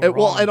feels real wrong.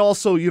 Well, and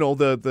also,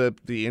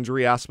 the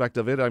injury aspect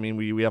of it. I mean,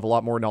 we have a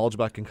lot more knowledge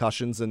about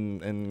concussions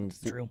and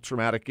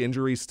traumatic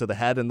injuries to the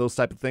head and those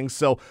type of things.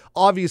 So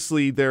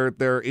obviously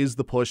there is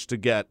the push to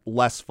get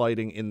less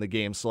fighting in the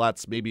game. So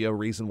that's maybe a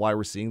reason why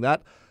we're seeing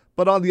that.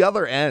 But on the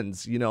other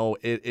end,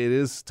 it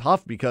is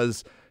tough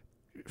because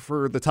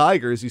for the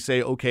Tigers, you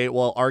say, okay,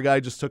 well, our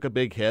guy just took a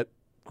big hit.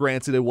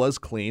 Granted, it was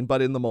clean,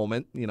 but in the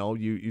moment,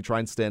 you try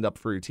and stand up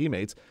for your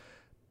teammates.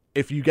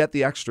 If you get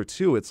the extra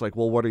 2, it's like,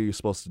 well, what are you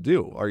supposed to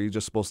do? Are you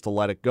just supposed to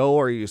let it go?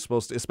 Or are you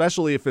supposed to,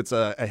 especially if it's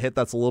a hit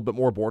that's a little bit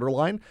more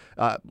borderline?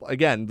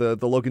 Again, the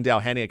Logan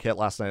Dowhaniak hit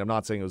last night, I'm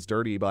not saying it was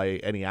dirty by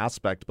any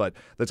aspect, but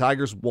the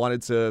Tigers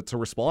wanted to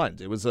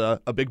respond. It was a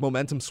big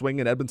momentum swing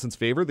in Edmonton's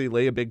favor. They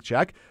lay a big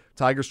check.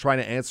 Tigers trying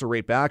to answer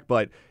right back,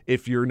 but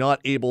if you're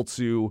not able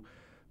to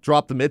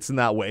drop the mitts in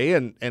that way,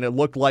 and it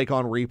looked like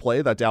on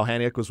replay that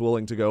Dowhaniak was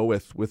willing to go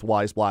with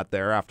Weisblatt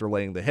there after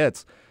laying the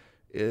hits.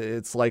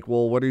 It's like,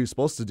 well, what are you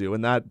supposed to do?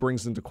 And that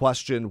brings into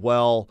question,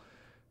 well,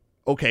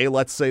 okay,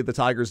 let's say the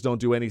Tigers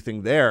don't do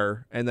anything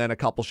there, and then a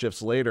couple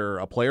shifts later,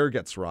 a player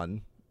gets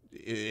run.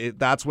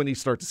 That's when you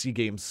start to see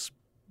games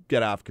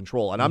get out of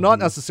control. And I'm not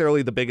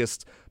necessarily the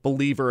biggest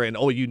believer in,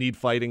 you need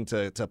fighting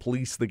to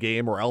police the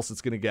game or else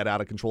it's going to get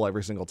out of control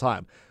every single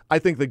time. I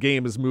think the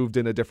game has moved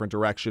in a different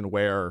direction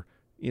where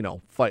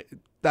fight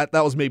that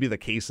was maybe the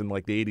case in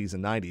like the 80s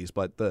and 90s,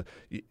 but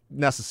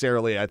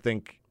necessarily I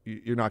think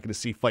you're not going to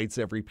see fights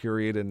every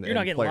period and you're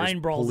not getting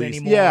line brawls police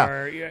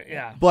anymore.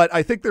 Yeah. But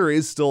I think there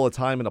is still a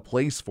time and a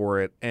place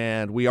for it,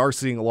 and we are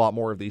seeing a lot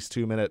more of these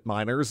 2-minute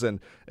minors, and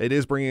it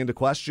is bringing into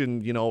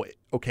question,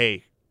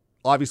 okay,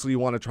 obviously you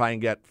want to try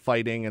and get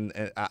fighting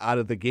and out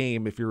of the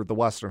game if you're the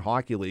Western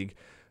Hockey League,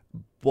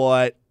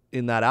 but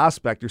in that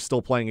aspect, you're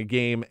still playing a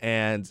game,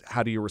 and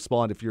how do you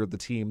respond if you're the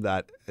team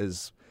that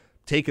is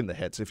taking the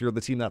hits, if you're the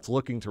team that's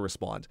looking to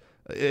respond?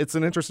 It's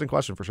an interesting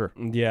question for sure.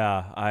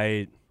 Yeah,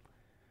 I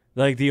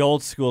like the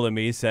old school in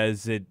me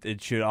says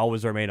it should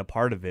always remain a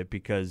part of it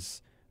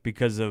because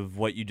of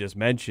what you just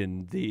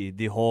mentioned,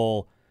 the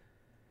whole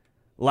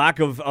lack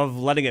of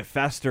letting it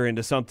fester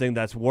into something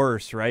that's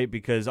worse, right?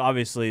 Because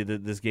obviously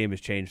this game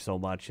has changed so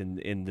much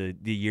in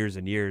the years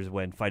and years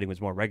when fighting was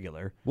more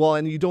regular. Well,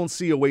 and you don't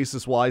see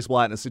Oasis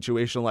Weisblatt in a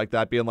situation like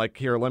that being like,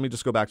 here, let me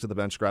just go back to the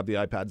bench, grab the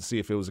iPad to see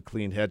if it was a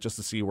clean hit, just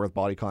to see where the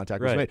body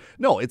contact was made.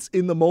 No, it's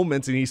in the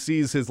moment, and he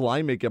sees his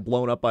line mate get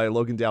blown up by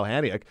Logan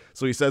Dowhaniak,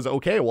 so he says,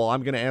 okay, well,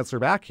 I'm going to answer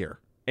back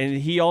here. And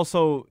he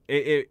also,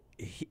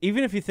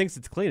 even if he thinks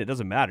it's clean, it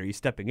doesn't matter. He's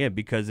stepping in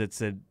because it's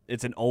an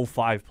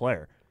 0-5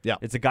 player. Yeah,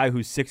 it's a guy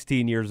who's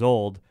 16 years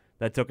old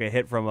that took a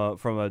hit from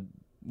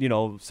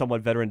a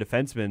somewhat veteran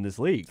defenseman in this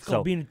league. It's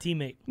called being a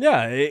teammate.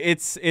 Yeah,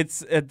 it's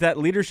that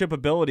leadership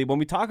ability. When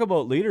we talk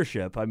about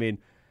leadership, I mean,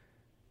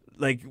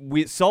 like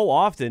we so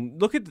often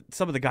look at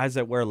some of the guys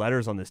that wear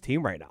letters on this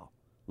team right now.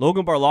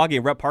 Logan Barloggy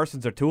and Rhett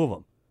Parsons are 2 of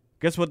them.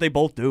 Guess what they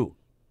both do?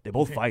 They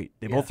both fight.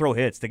 They both throw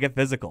hits. They get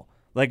physical.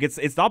 Like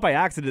it's not by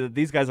accident that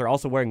these guys are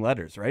also wearing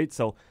letters, right?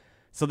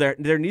 So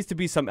there needs to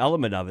be some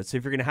element of it. So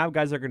if you're going to have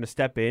guys that are going to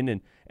step in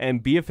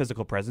and be a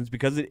physical presence,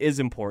 because it is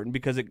important,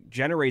 because it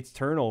generates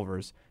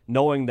turnovers,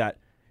 knowing that,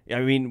 I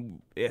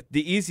mean,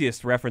 the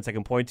easiest reference I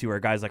can point to are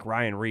guys like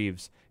Ryan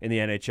Reeves in the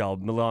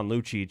NHL, Milan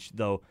Lucic,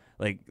 though,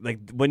 like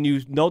when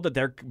you know that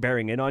they're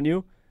bearing in on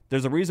you,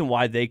 there's a reason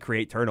why they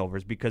create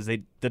turnovers, because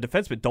the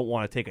defensemen don't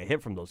want to take a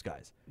hit from those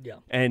guys. Yeah.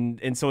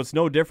 And so it's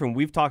no different.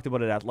 We've talked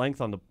about it at length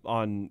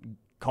on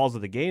calls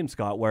of the game,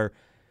 Scott, where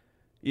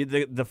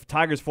the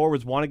Tigers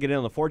forwards want to get in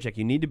on the forecheck.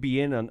 You need to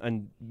be in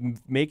on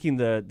making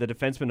the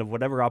defenseman of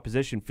whatever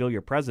opposition feel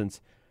your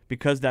presence,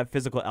 because that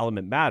physical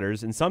element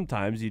matters, and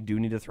sometimes you do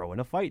need to throw in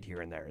a fight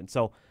here and there. And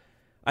so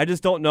I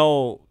just don't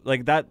know,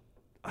 like that.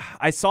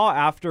 I saw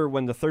after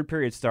when the third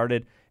period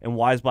started and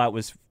Weisblatt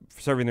was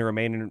serving the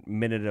remaining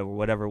minute or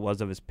whatever it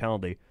was of his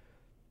penalty,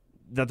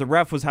 that the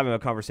ref was having a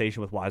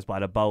conversation with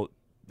Weisblatt about,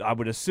 I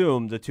would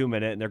assume, the 2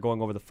 minute, and they're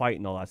going over the fight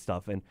and all that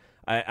stuff. And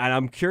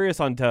I'm curious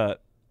onto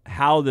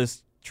how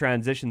this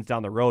transitions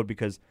down the road,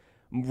 because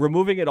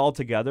removing it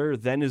altogether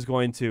then is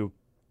going to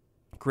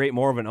create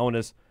more of an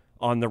onus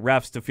on the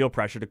refs to feel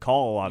pressure to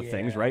call a lot of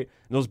things, right?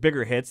 And those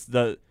bigger hits,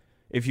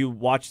 if you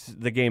watch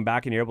the game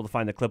back and you're able to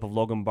find the clip of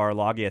Logan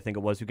Barloggi, I think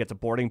it was, who gets a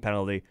boarding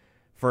penalty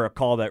for a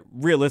call that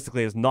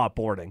realistically is not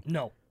boarding.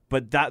 No.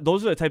 But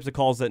those are the types of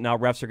calls that now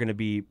refs are going to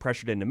be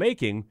pressured into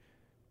making,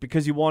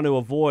 because you want to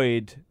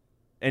avoid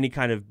any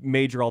kind of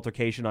major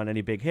altercation on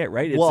any big hit,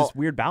 right? It's this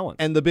weird balance.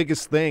 And the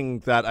biggest thing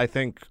that I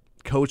think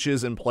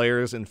coaches and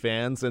players and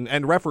fans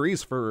and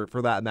referees, for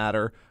that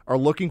matter, are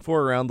looking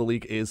for around the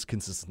league is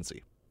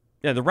consistency.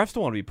 Yeah, the refs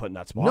don't want to be put in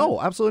that spot.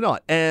 No, absolutely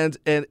not. And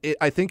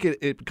I think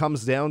it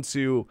comes down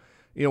to,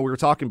 we were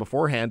talking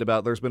beforehand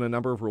about there's been a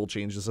number of rule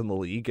changes in the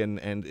league, and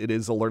it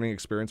is a learning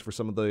experience for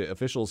some of the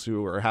officials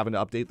who are having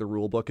to update the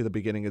rule book at the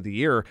beginning of the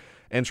year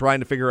and trying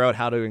to figure out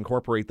how to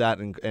incorporate that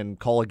and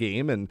call a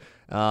game. And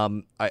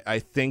I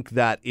think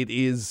that it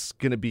is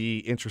going to be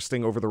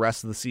interesting over the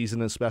rest of the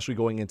season, especially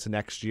going into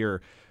next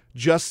year,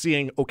 just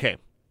seeing, okay,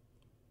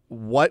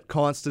 what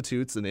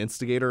constitutes an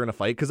instigator in a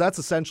fight, because that's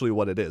essentially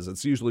what it is.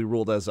 It's usually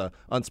ruled as a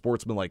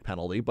unsportsmanlike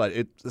penalty, but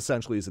it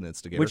essentially is an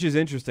instigator. Which is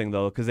interesting,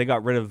 though, because they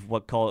got rid of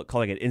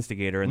calling it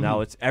instigator, and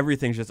now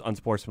everything's just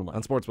unsportsmanlike.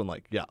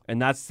 Unsportsmanlike, yeah.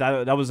 And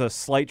that was a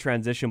slight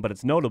transition, but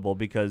it's notable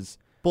because...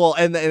 Well,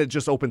 and it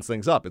just opens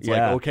things up. It's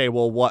like, okay,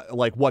 well,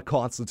 what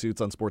constitutes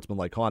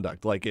unsportsmanlike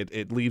conduct? Like,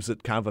 it leaves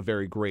it kind of a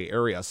very gray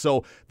area.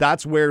 So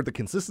that's where the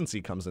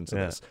consistency comes into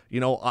this.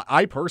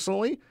 I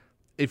personally...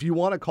 If you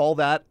want to call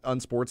that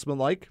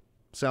unsportsmanlike,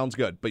 sounds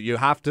good, but you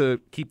have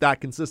to keep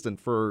that consistent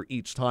for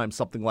each time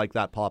something like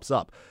that pops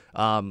up.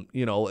 I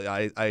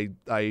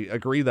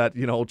agree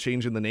that,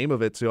 changing the name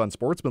of it to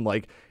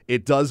unsportsmanlike,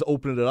 it does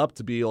open it up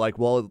to be like,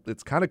 well,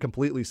 it's kind of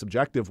completely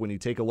subjective when you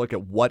take a look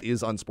at what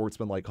is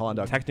unsportsmanlike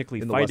conduct.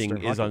 Technically, fighting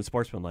is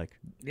unsportsmanlake.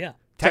 Yeah.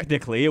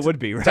 Technically, it would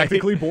be, right?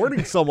 Technically,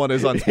 boarding someone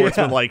is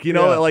unsportsmanlike.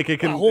 Like it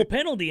can. A whole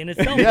penalty in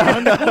itself is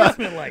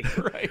unsportsmanlike.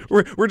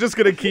 Right. We're just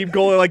gonna keep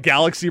going like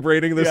galaxy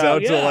braiding this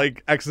out to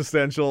like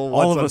existential.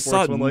 All what's of a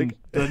sudden, unsportsmanlike.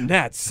 the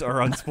Nets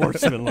are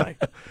unsportsmanlike.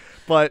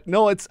 But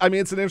no, it's an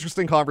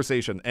interesting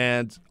conversation,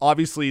 and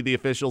obviously the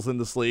officials in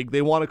this league,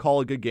 they want to call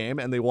a good game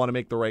and they want to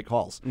make the right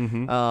calls.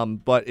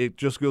 But it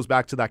just goes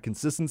back to that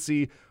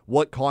consistency.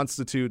 What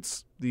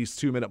constitutes these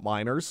 2 minute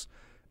minors,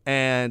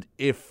 and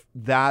if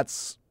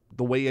that's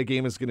the way a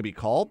game is going to be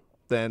called,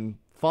 then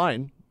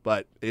fine.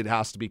 But it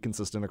has to be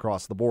consistent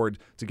across the board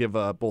to give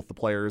both the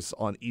players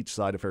on each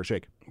side a fair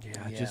shake.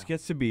 Yeah, it just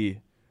gets to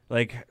be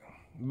like,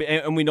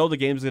 and we know the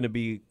game's going to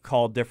be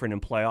called different in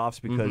playoffs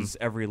because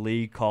every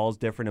league calls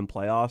different in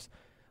playoffs.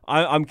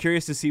 I'm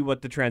curious to see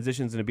what the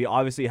transition's going to be.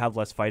 Obviously, you have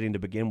less fighting to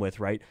begin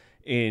with, right?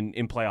 In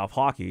playoff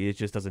hockey, it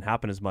just doesn't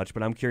happen as much.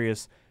 But I'm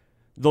curious,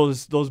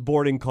 those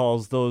boarding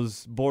calls,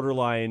 those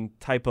borderline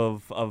type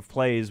of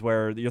plays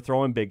where you're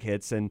throwing big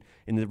hits and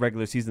in the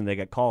regular season they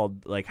get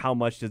called, like how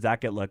much does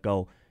that get let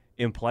go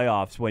in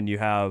playoffs when you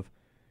have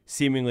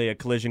seemingly a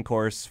collision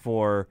course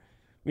for,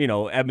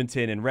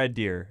 Edmonton and Red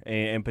Deer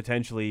and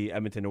potentially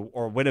Edmonton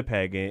or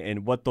Winnipeg,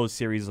 and what those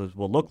series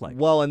will look like?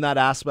 Well, in that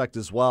aspect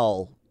as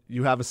well,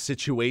 you have a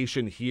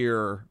situation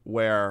here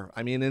where,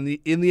 in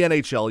the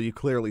NHL, you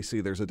clearly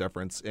see there's a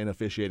difference in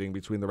officiating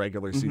between the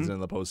regular season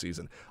and the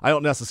postseason. I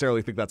don't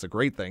necessarily think that's a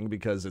great thing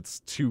because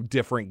it's two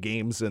different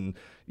games, and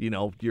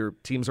your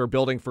teams are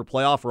building for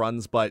playoff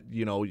runs, but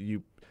you're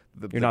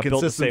not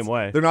built the same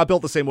way. They're not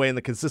built the same way, and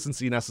the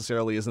consistency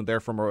necessarily isn't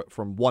there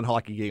from one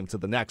hockey game to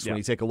the next when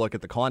you take a look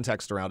at the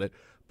context around it.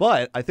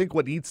 But I think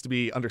what needs to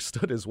be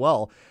understood as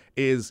well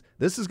is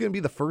this is going to be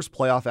the first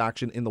playoff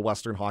action in the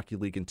Western Hockey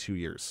League in 2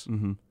 years.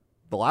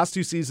 The last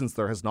 2 seasons,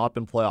 there has not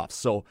been playoffs.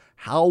 So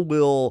how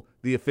will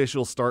the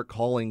officials start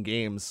calling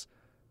games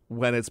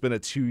when it's been a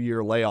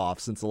 2-year layoff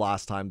since the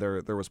last time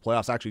there was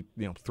playoffs? Actually,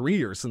 3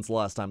 years since the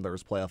last time there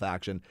was playoff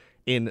action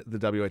in the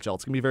WHL. It's going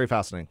to be very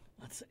fascinating.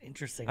 That's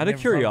interesting. Out of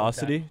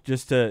curiosity,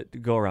 just to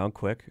go around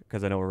quick,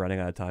 because I know we're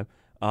running out of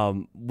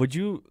time, would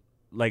you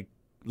like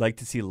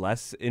to see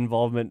less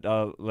involvement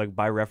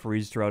by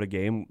referees throughout a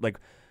game? Like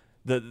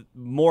the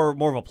more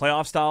of a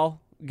playoff style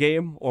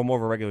game or more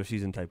of a regular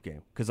season type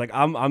game? Because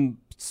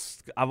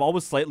I've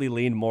always slightly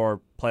leaned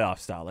more playoff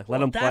style. Like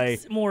let them play.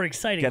 That's more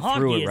exciting. Get hockey,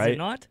 through it, right? Is it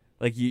not?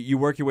 Like you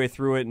work your way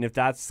through it, and if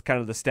that's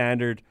kind of the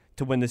standard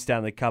to win the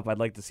Stanley Cup, I'd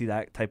like to see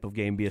that type of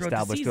game be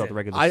established throughout the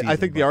regular season. I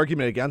think the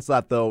argument against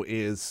that, though,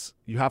 is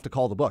you have to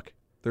call the book.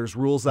 There's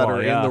rules that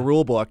are in the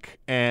rule book,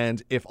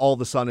 and if all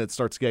of a sudden it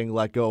starts getting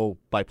let go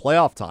by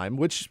playoff time,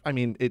 which,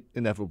 it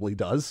inevitably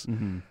does,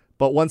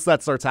 But once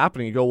that starts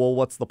happening, you go, well,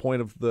 what's the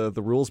point of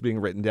the rules being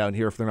written down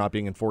here if they're not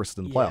being enforced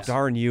in the playoffs?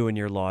 Darn you and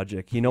your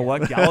logic. You know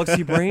what,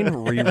 Galaxy Brain?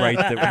 Rewrite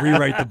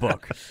the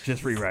book.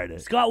 Just rewrite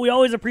it. Scott, we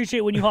always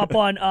appreciate when you hop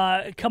on.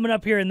 Coming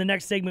up here in the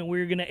next segment,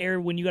 we're going to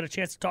air when you got a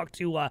chance to talk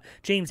to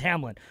James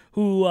Hamlin,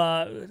 who,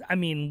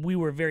 we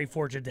were very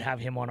fortunate to have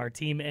him on our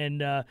team,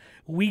 and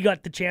we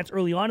got the chance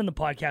early on in the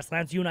podcast,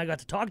 Lance, you and I got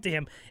to talk to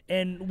him,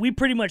 and we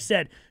pretty much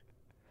said,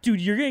 dude,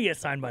 you're going to get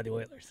signed by the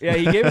Oilers. Yeah,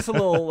 he gave us a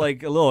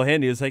little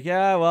hint. He was like,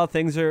 yeah, well,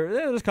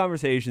 there's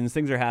conversations.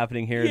 Things are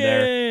happening here and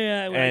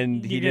there. Yeah.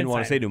 And he didn't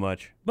want to say too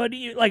much. But,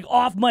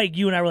 off mic,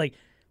 you and I were like,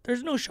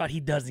 there's no shot he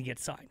doesn't get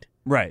signed.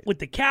 Right. With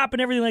the cap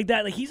and everything like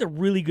that, he's a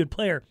really good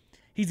player.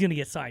 He's going to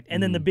get signed.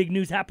 And then the big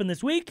news happened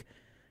this week.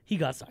 He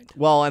got signed.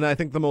 Well, and I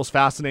think the most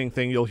fascinating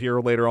thing you'll hear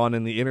later on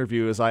in the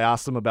interview is I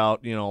asked him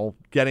about,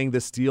 getting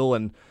this deal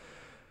and,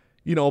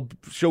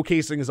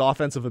 showcasing his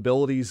offensive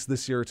abilities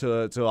this year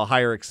to a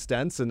higher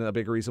extent, and a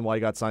big reason why he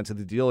got signed to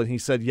the deal. And he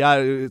said, yeah,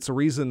 it's a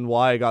reason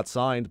why I got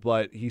signed,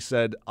 but he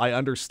said, I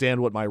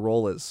understand what my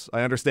role is.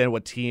 I understand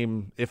what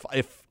team, if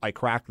I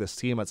crack this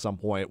team at some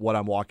point, what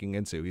I'm walking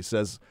into. He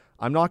says,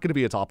 I'm not going to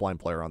be a top-line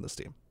player on this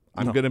team.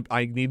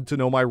 I need to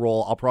know my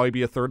role. I'll probably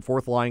be a third,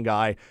 fourth line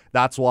guy.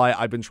 That's why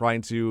I've been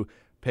trying to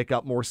pick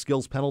up more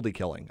skills penalty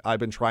killing. I've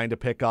been trying to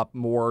pick up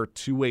more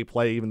two-way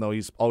play, even though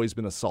he's always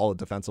been a solid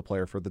defensive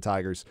player for the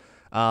Tigers.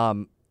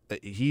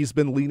 He's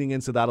been leaning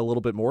into that a little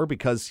bit more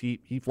because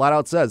he flat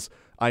out says,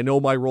 I know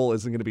my role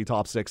isn't going to be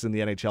top 6 in the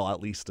NHL, at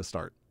least to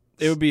start.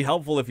 It would be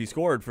helpful if he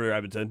scored for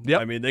Edmonton.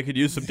 Yep. I mean, they could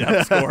use some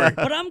depth scoring.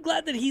 But I'm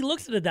glad that he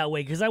looks at it that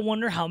way, because I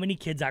wonder how many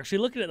kids actually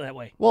look at it that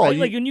way. Well, right?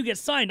 When you get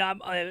signed,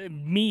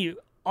 me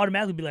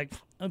automatically be like,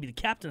 I'll be the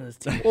captain of this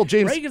team. Well,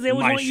 James, right? Because they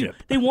always want you.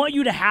 They want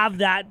you to have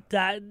that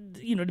to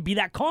be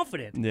that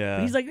confident. Yeah.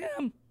 But he's like,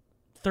 I'm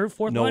third,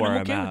 fourth line.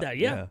 I'm okay with that.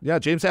 Yeah.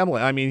 James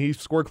Hamlin. I mean, he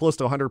scored close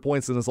to 100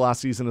 points in his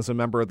last season as a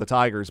member of the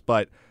Tigers,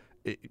 but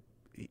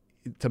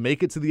to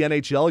make it to the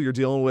NHL, you're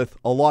dealing with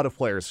a lot of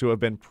players who have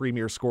been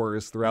premier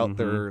scorers throughout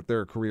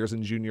their careers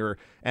in junior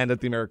and at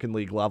the American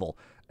League level.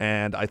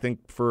 And I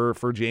think for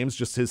James,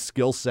 just his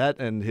skill set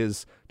and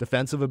his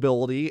defensive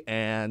ability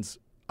and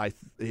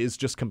his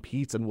just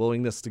compete and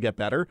willingness to get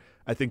better,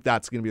 I think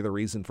that's going to be the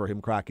reason for him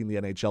cracking the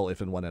NHL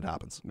if and when it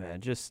happens.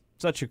 Man, just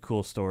such a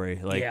cool story.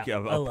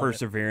 A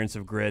perseverance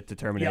of grit,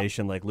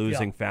 determination,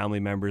 losing family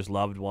members,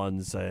 loved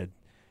ones,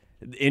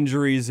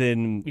 injuries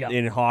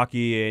in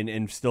hockey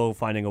and still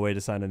finding a way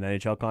to sign an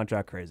NHL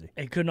contract. Crazy.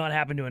 It could not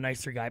happen to a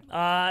nicer guy.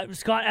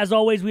 Scott, as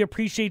always, we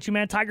appreciate you,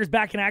 man. Tigers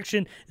back in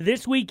action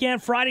this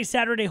weekend, Friday,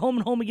 Saturday, home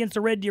and home against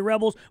the Red Deer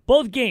Rebels.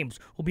 Both games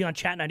will be on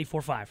Chat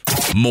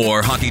 94.5.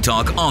 More hockey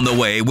talk on the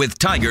way with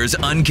Tigers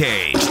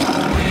Uncaged.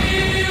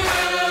 We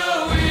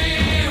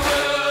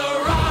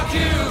will rock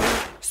you.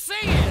 Sing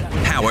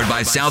it. Powered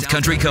by South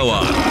Country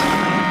Co-op.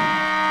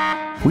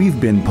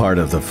 We've been part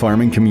of the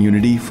farming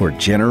community for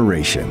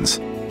generations,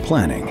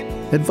 planning,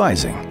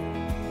 advising,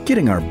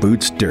 getting our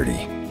boots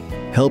dirty,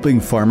 helping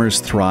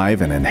farmers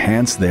thrive and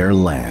enhance their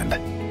land.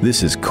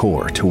 This is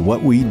core to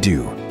what we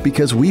do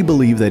because we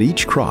believe that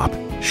each crop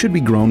should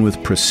be grown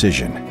with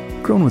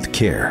precision, grown with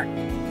care,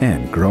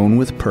 and grown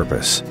with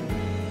purpose.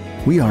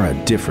 We are a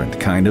different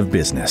kind of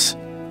business.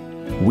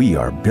 We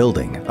are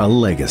building a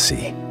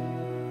legacy.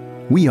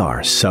 We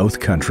are South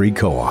Country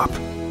Co-op.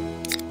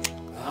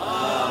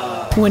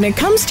 When it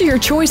comes to your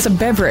choice of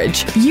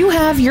beverage, you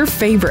have your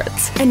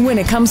favorites. And when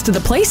it comes to the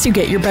place you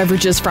get your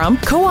beverages from,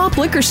 Co-op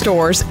Liquor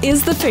Stores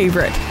is the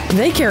favorite.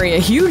 They carry a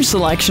huge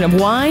selection of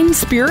wine,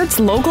 spirits,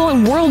 local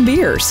and world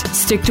beers.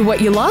 Stick to what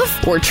you love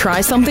or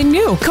try something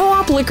new.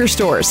 Co-op Liquor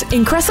Stores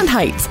in Crescent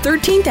Heights,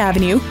 13th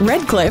Avenue,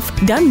 Red Cliff,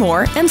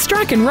 Dunmore, and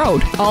Strachan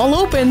Road. All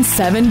open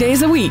 7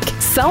 days a week.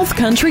 South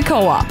Country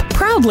Co-op,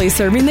 proudly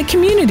serving the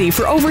community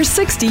for over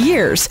 60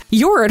 years.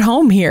 You're at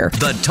home here.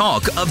 The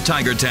talk of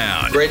Tiger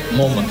Town. Great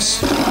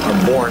moments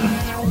are born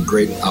from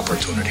great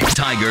opportunities.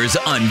 Tigers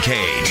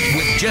Uncaged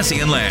with Jesse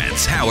and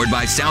Lance, powered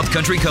by South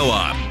Country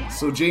Co-op.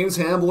 So James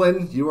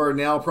Hamlin, you are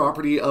now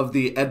property of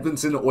the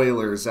Edmonton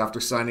Oilers after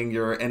signing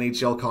your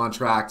NHL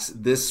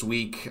contract this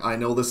week. I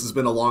know this has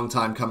been a long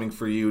time coming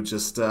for you.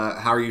 Just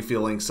how are you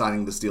feeling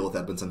signing this deal with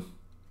Edmonton?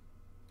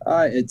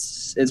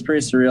 It's pretty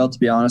surreal, to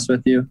be honest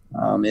with you.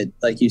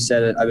 Like you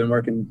said, I've been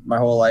working my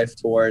whole life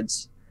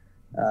towards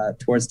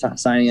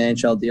signing an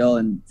NHL deal,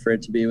 and for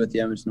it to be with the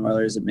Edmonton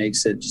Oilers, it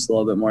makes it just a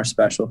little bit more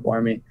special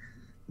for me.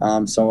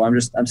 So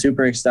I'm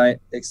super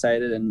excited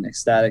and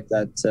ecstatic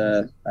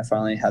that I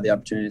finally had the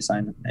opportunity to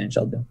sign an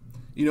NHL deal.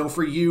 You know,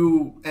 for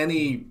you,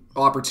 any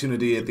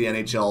opportunity at the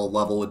NHL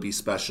level would be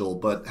special,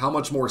 but how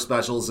much more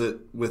special is it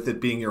with it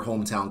being your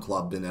hometown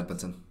club in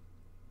Edmonton?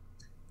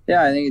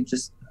 Yeah, I think it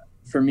just,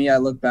 for me, I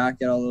look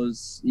back at all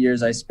those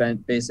years I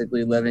spent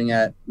basically living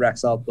at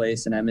Rexall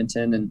Place in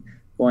Edmonton and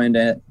going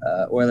to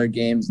Oiler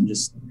games, and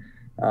just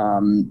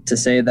to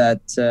say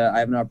that I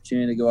have an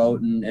opportunity to go out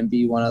and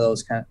be one of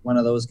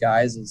those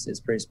guys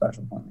is pretty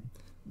special for me.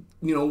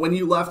 You know, when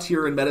you left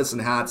here in Medicine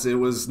Hats, it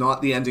was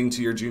not the ending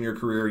to your junior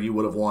career you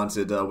would have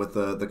wanted with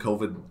the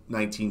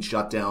COVID-19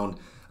 shutdown.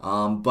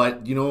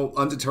 But,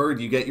 undeterred,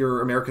 you get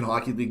your American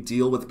Hockey League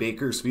deal with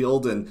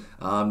Bakersfield, and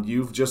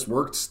you've just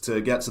worked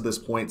to get to this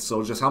point.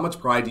 So just how much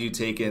pride do you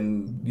take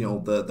in,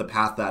 the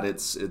path that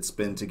it's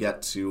been to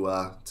get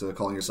to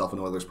calling yourself an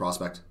Oilers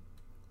prospect?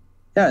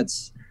 Yeah,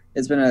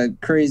 it's been a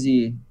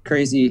crazy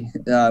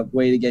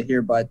way to get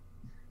here, but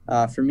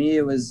for me,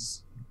 it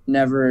was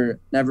never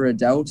a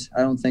doubt.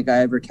 I don't think I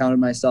ever counted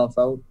myself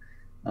out.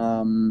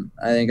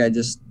 I think I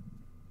just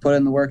put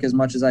in the work as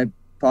much as I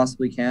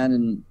possibly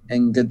can,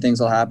 and good things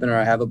will happen, or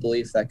I have a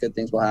belief that good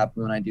things will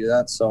happen when I do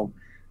that. So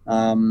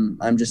I'm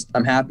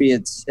happy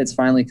it's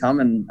finally come,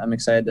 and I'm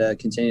excited to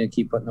continue to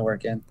keep putting the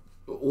work in.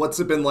 What's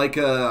it been like?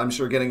 I'm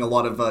sure getting a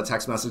lot of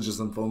text messages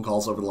and phone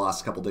calls over the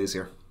last couple days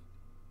here.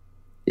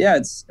 Yeah,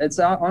 it's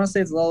honestly,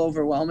 it's a little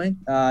overwhelming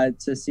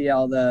to see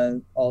all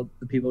the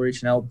people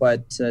reaching out.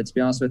 But to be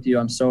honest with you,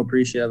 I'm so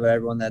appreciative of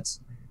everyone that's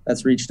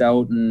reached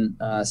out and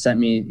sent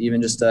me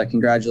even just a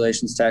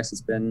congratulations text.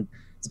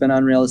 It's been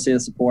unreal to see the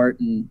support,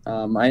 and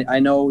I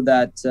know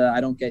that I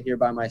don't get here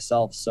by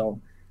myself. So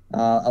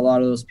a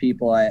lot of those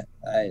people, I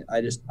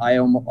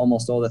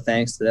almost owe the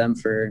thanks to them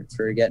for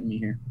getting me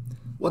here.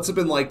 What's it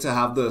been like to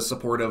have the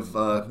support of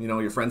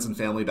your friends and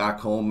family back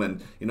home,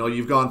 and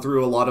you've gone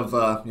through a lot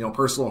of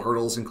personal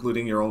hurdles,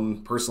 including your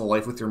own personal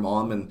life with your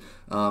mom, and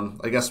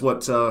I guess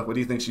what do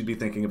you think she'd be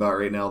thinking about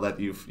right now that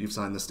you've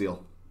signed this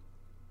deal?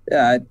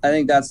 Yeah, I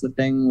think that's the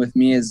thing with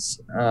me is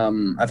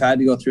I've had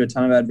to go through a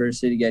ton of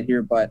adversity to get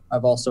here, but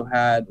I've also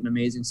had an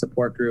amazing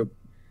support group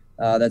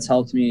that's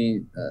helped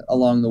me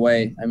along the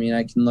way. I mean,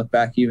 I can look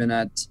back even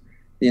at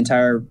the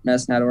entire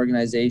Medicine Hat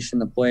organization,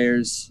 the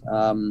players,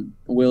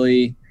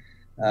 Willie,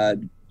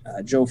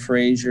 Joe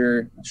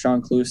Frazier,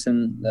 Sean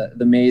Cluson,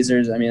 the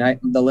Mazers. I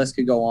mean, the list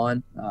could go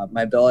on.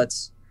 My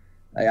billets.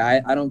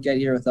 I don't get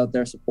here without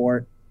their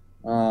support,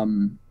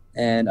 and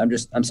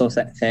I'm so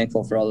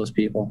thankful for all those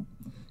people.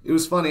 It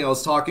was funny. I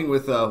was talking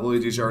with Willie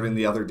Desjardins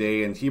the other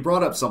day, and he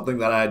brought up something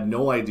that I had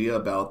no idea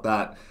about.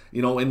 That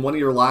in one of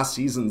your last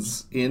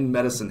seasons in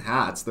Medicine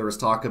Hats, there was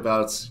talk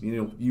about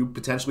you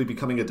potentially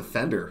becoming a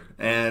defender,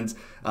 and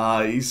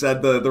he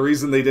said the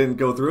reason they didn't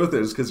go through with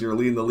it is because you're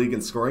leading the league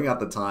in scoring at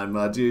the time.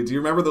 Do you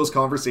remember those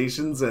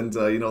conversations and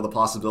the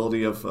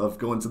possibility of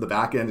going to the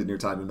back end in your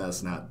time in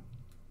Medicine Hat?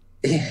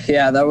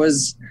 Yeah, that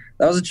was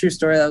a true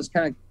story. It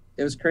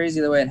was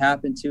crazy the way it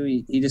happened too.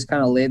 He just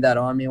kind of laid that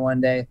on me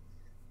one day.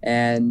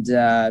 And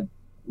at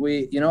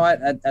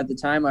the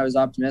time I was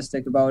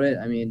optimistic about it.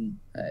 I mean,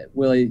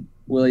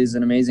 Willie's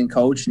an amazing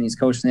coach, and he's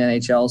coached in the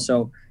NHL.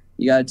 So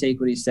you got to take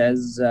what he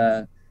says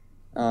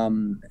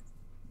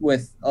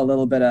with a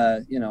little bit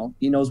of,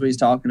 he knows what he's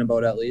talking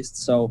about at least.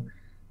 So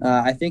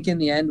I think in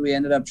the end we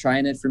ended up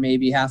trying it for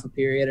maybe half a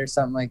period or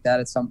something like that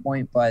at some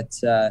point, but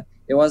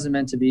it wasn't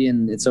meant to be,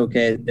 and it's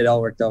okay. It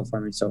all worked out for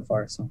me so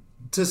far. So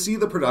to see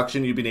the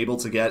production you've been able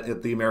to get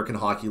at the American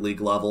Hockey League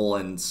level,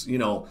 and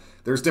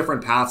there's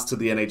different paths to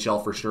the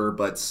NHL for sure,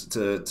 but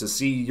to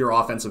see your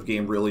offensive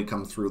game really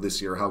come through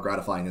this year, how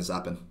gratifying has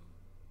that been?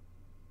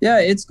 Yeah,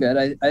 it's good.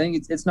 I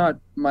think it's not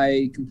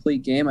my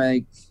complete game. I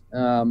think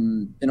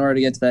in order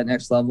to get to that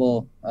next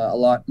level, a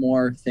lot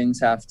more things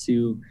have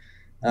to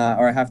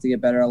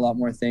get better. A lot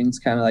more things,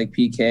 kind of like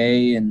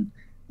PK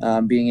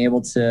and being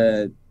able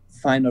to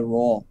find a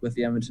role with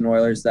the Edmonton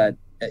Oilers that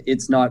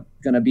it's not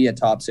going to be a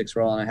top six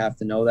role, and I have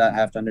to know that. I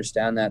have to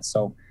understand that.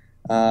 So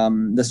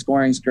the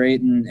scoring's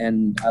great,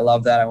 and I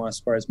love that. I want to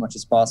score as much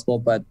as possible,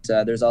 but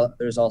there's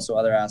also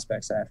other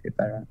aspects I have to get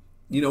better at.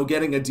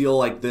 Getting a deal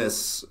like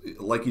this,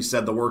 like you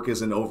said, the work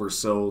isn't over.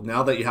 So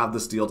now that you have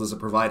this deal, does it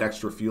provide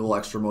extra fuel,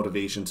 extra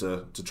motivation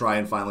to try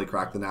and finally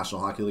crack the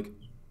National Hockey League?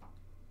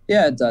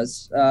 Yeah, it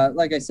does.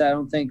 Like I said, I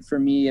don't think for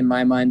me, in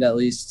my mind at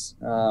least,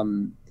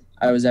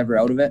 I was ever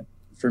out of it.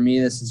 For me,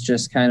 this is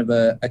just kind of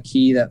a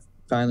key that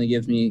finally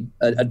gives me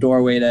a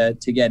doorway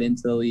to get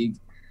into the league.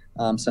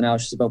 So now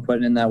it's just about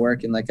putting in that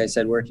work, and like I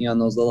said, working on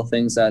those little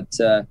things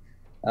that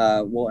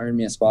will earn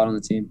me a spot on the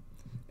team.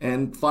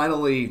 And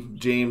finally,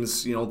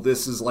 James,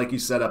 this is, like you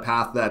said, a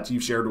path that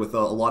you've shared with a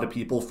lot of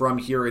people from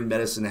here in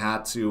Medicine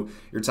Hat to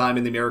your time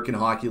in the American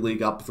Hockey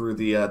League up through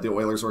the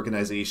Oilers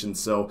organization.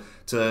 So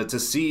to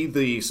see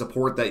the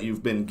support that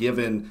you've been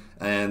given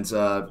and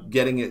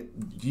getting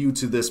you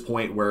to this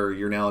point where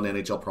you're now an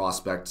NHL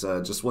prospect,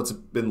 just what's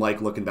it been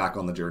like looking back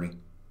on the journey?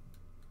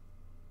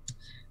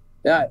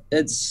 Yeah,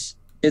 it's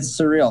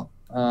surreal.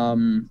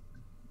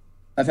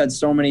 I've had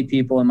so many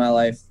people in my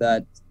life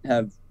that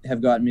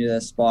have gotten me to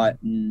this spot,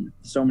 and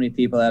so many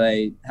people that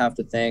I have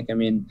to thank. I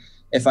mean,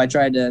 if I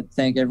tried to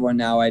thank everyone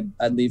now, I'd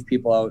leave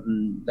people out,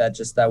 and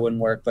that wouldn't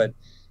work. But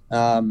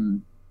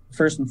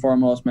first and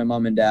foremost, my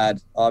mom and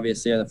dad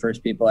obviously are the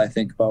first people I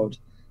think about,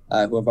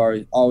 who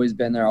have always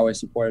been there, always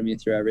supported me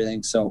through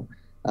everything. So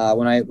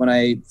when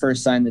I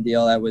first signed the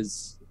deal,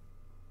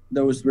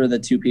 those were the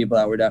two people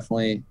that were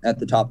definitely at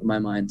the top of my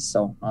mind.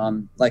 So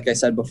like I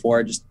said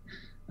before, just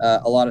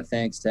a lot of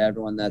thanks to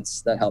everyone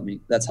that's helped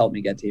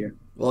me get to here.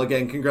 Well,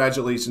 again,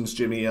 congratulations,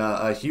 Jimmy.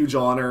 A huge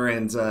honor,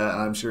 and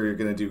I'm sure you're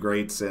going to do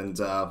great. And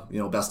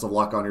best of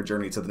luck on your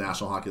journey to the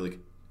National Hockey League.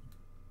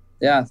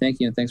 Yeah, thank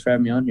you. And thanks for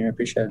having me on here. I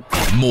appreciate it.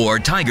 More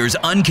Tigers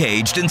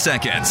Uncaged in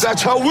seconds.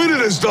 That's how winning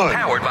is done.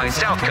 Powered by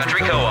South Country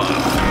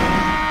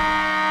Co-op.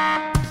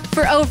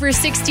 For over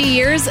 60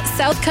 years,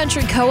 South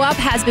Country Co-op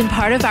has been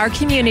part of our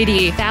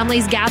community.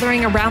 Families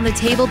gathering around the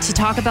table to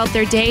talk about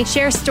their day,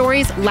 share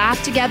stories,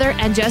 laugh together,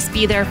 and just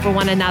be there for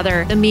one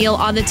another. The meal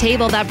on the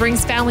table that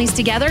brings families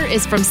together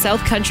is from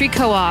South Country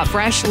Co-op.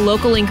 Fresh,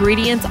 local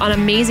ingredients on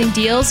amazing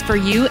deals for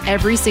you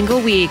every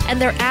single week. And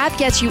their app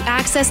gets you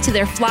access to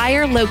their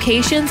flyer,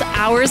 locations,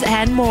 hours,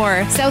 and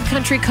more. South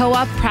Country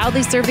Co-op,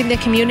 proudly serving the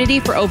community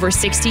for over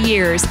 60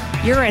 years.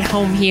 You're at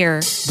home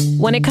here.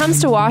 When it comes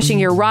to washing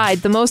your ride,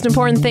 the most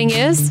important thing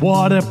is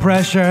water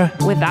pressure.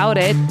 Without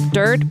it,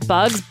 dirt,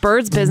 bugs,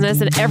 birds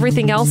business, and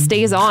everything else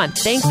stays on.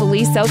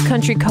 Thankfully, South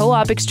Country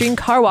Co-op Extreme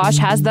Car Wash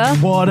has the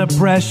water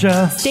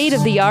pressure.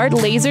 State-of-the-art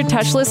laser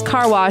touchless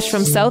car wash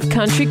from South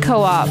Country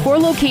Co-op. 4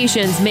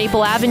 locations: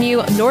 Maple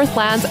Avenue,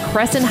 Northlands,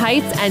 Crescent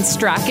Heights, and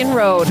Strachan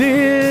Road.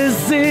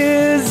 This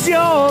is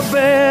your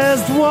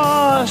best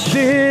wash.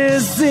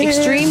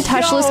 Extreme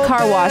touchless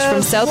car wash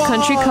from South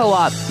Country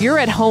Co-op. You're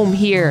at home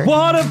here.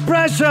 Water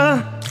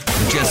pressure.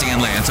 Jesse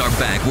and Lance are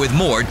back with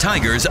more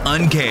Tigers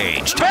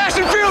Uncaged. Fast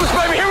and furious,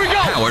 baby, here we go.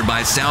 Powered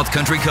by South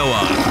Country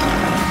Co-op.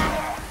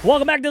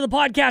 Welcome back to the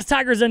podcast,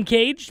 Tigers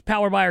Uncaged,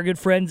 powered by our good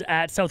friends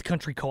at South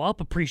Country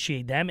Co-op.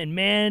 Appreciate them. And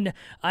man,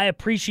 I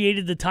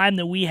appreciated the time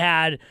that we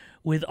had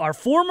with our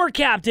former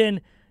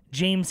captain,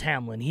 James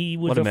Hamlin. He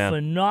was a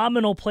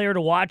phenomenal player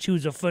to watch. He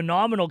was a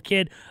phenomenal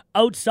kid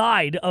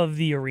outside of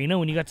the arena.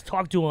 When you got to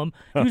talk to him,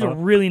 he was a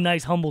really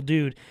nice, humble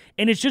dude.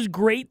 And it's just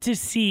great to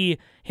see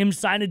him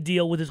sign a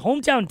deal with his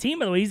hometown team.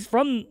 By the way, he's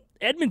from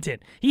Edmonton.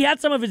 He had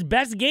some of his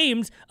best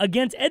games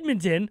against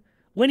Edmonton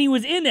when he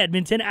was in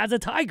Edmonton as a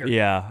Tiger.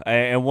 Yeah,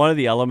 and one of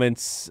the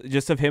elements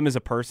just of him as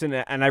a person,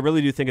 and I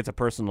really do think it's a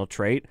personal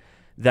trait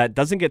that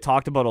doesn't get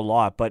talked about a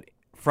lot, but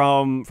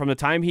from the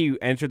time he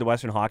entered the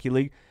Western Hockey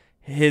League,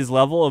 his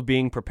level of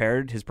being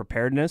prepared, his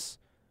preparedness,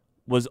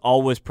 was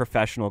always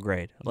professional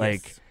grade. Yes.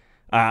 Like,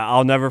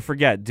 I'll never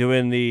forget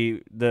doing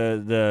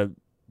the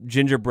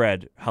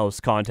gingerbread house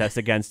contest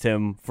against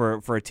him for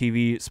a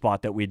TV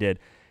spot that we did.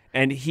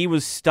 And he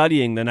was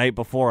studying the night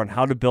before on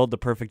how to build the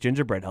perfect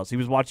gingerbread house. He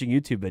was watching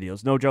YouTube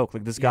videos. No joke.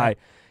 Like, this guy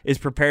is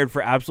prepared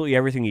for absolutely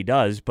everything he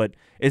does. But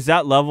it's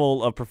that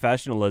level of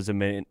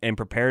professionalism and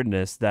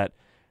preparedness that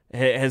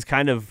has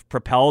kind of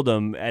propelled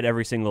him at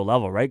every single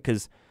level, right?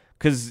 Because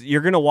you're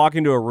going to walk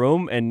into a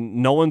room and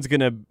no one's going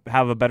to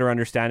have a better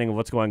understanding of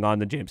what's going on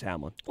than James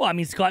Hamlin. Well, I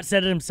mean, Scott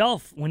said it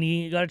himself when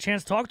he got a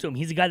chance to talk to him.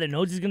 He's a guy that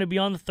knows he's going to be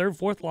on the third,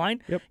 fourth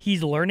line. Yep.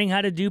 He's learning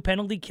how to do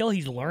penalty kill.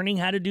 He's learning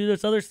how to do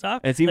this other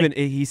stuff. And it's even,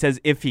 he says,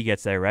 if he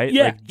gets there, right?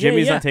 Yeah, like,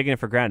 Jimmy's yeah. not taking it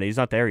for granted. He's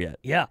not there yet.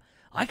 Yeah.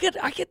 I could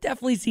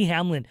definitely see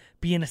Hamlin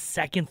being a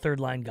second, third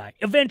line guy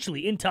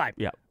eventually in time.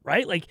 Yeah.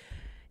 Right? Like,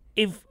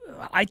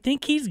 I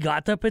think he's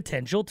got the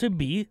potential to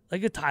be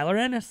like a Tyler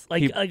Ennis,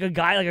 like a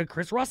guy like a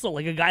Chris Russell,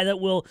 like a guy that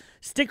will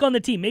stick on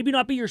the team. Maybe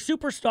not be your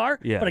superstar,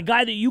 but a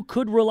guy that you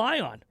could rely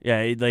on.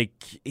 Yeah,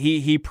 like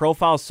he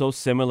profiles so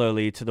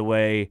similarly to the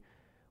way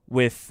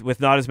with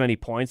not as many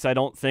points, I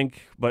don't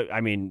think. But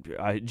I mean,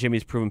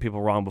 Jimmy's proven people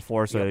wrong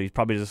before, so he's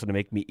probably just going to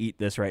make me eat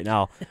this right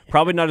now.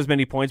 Probably not as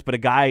many points, but a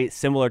guy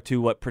similar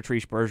to what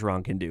Patrice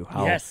Bergeron can do.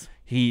 How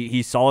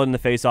he's solid in the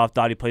faceoff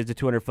dot. He plays the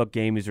 200-foot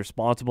game. He's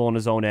responsible on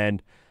his own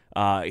end.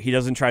 He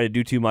doesn't try to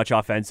do too much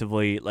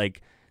offensively.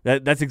 Like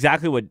that's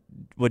exactly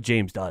what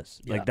James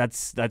does. Yeah. Like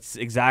that's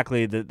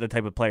exactly the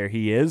type of player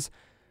he is.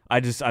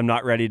 I'm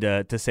not ready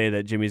to say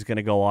that Jimmy's going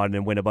to go on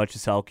and win a bunch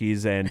of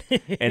Selkies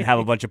and have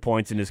a bunch of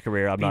points in his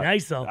career. I'm not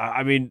nice though.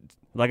 I mean,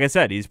 like I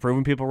said, he's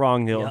proven people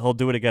wrong. He'll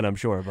do it again, I'm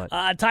sure.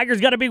 But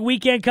Tigers got a big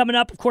weekend coming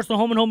up. Of course, the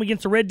home and home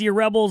against the Red Deer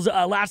Rebels.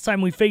 Last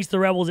time we faced the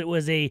Rebels, it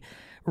was a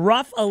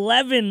rough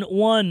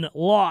 11-1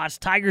 loss.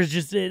 Tigers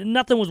just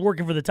nothing was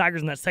working for the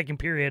Tigers in that second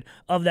period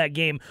of that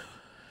game.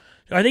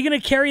 Are they going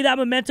to carry that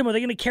momentum? Are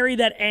they going to carry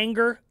that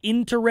anger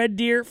into Red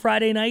Deer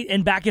Friday night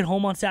and back at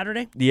home on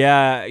Saturday?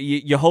 Yeah,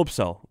 you hope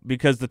so,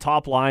 because the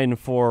top line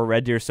for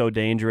Red Deer is so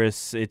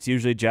dangerous. It's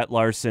usually Jet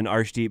Larson,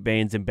 Arshdeep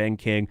Bains, and Ben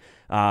King.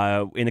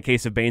 In the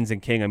case of Bains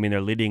and King, I mean, they're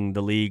leading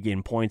the league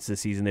in points this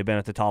season. They've been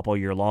at the top all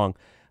year long.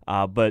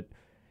 But,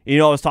 you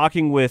know, I was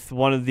talking with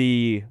one of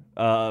the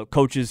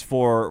coaches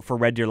for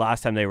Red Deer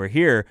last time they were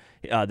here,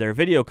 their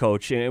video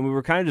coach, and we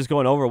were kind of just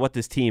going over what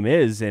this team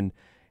is, and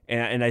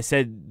I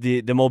said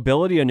the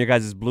mobility on your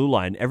guys' blue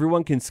line,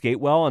 everyone can skate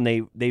well, and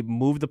they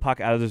move the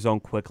puck out of the zone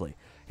quickly.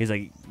 He's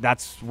like,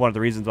 that's one of the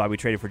reasons why we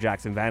traded for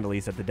Jackson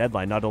Vandelise at the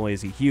deadline. Not only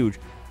is he huge,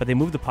 but they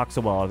move the puck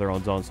so well out of their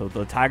own zone. So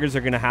the Tigers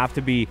are going to have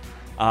to be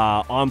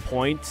on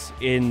point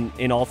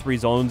in all three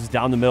zones,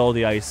 down the middle of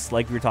the ice,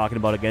 like we were talking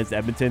about against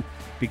Edmonton,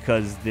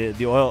 because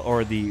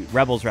the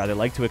Rebels rather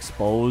like to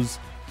expose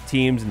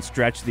teams and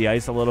stretch the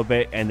ice a little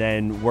bit and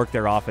then work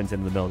their offense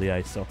into the middle of the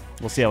ice. So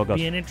we'll see how it goes.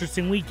 Be an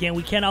interesting weekend.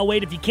 We cannot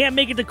wait. If you can't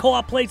make it to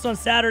Co-op Place on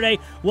Saturday,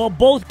 well,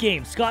 both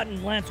games. Scott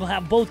and Lance will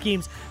have both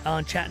games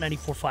on Chat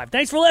 94.5.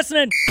 Thanks for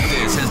listening.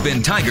 This has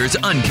been Tigers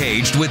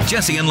Uncaged with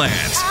Jesse and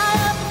Lance.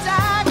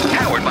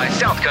 Powered by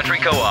South Country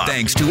Co-op.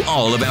 Thanks to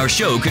all of our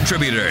show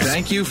contributors.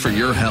 Thank you for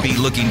your help. Be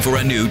looking for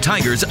a new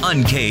Tigers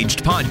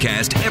Uncaged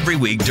podcast every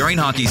week during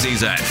hockey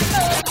season.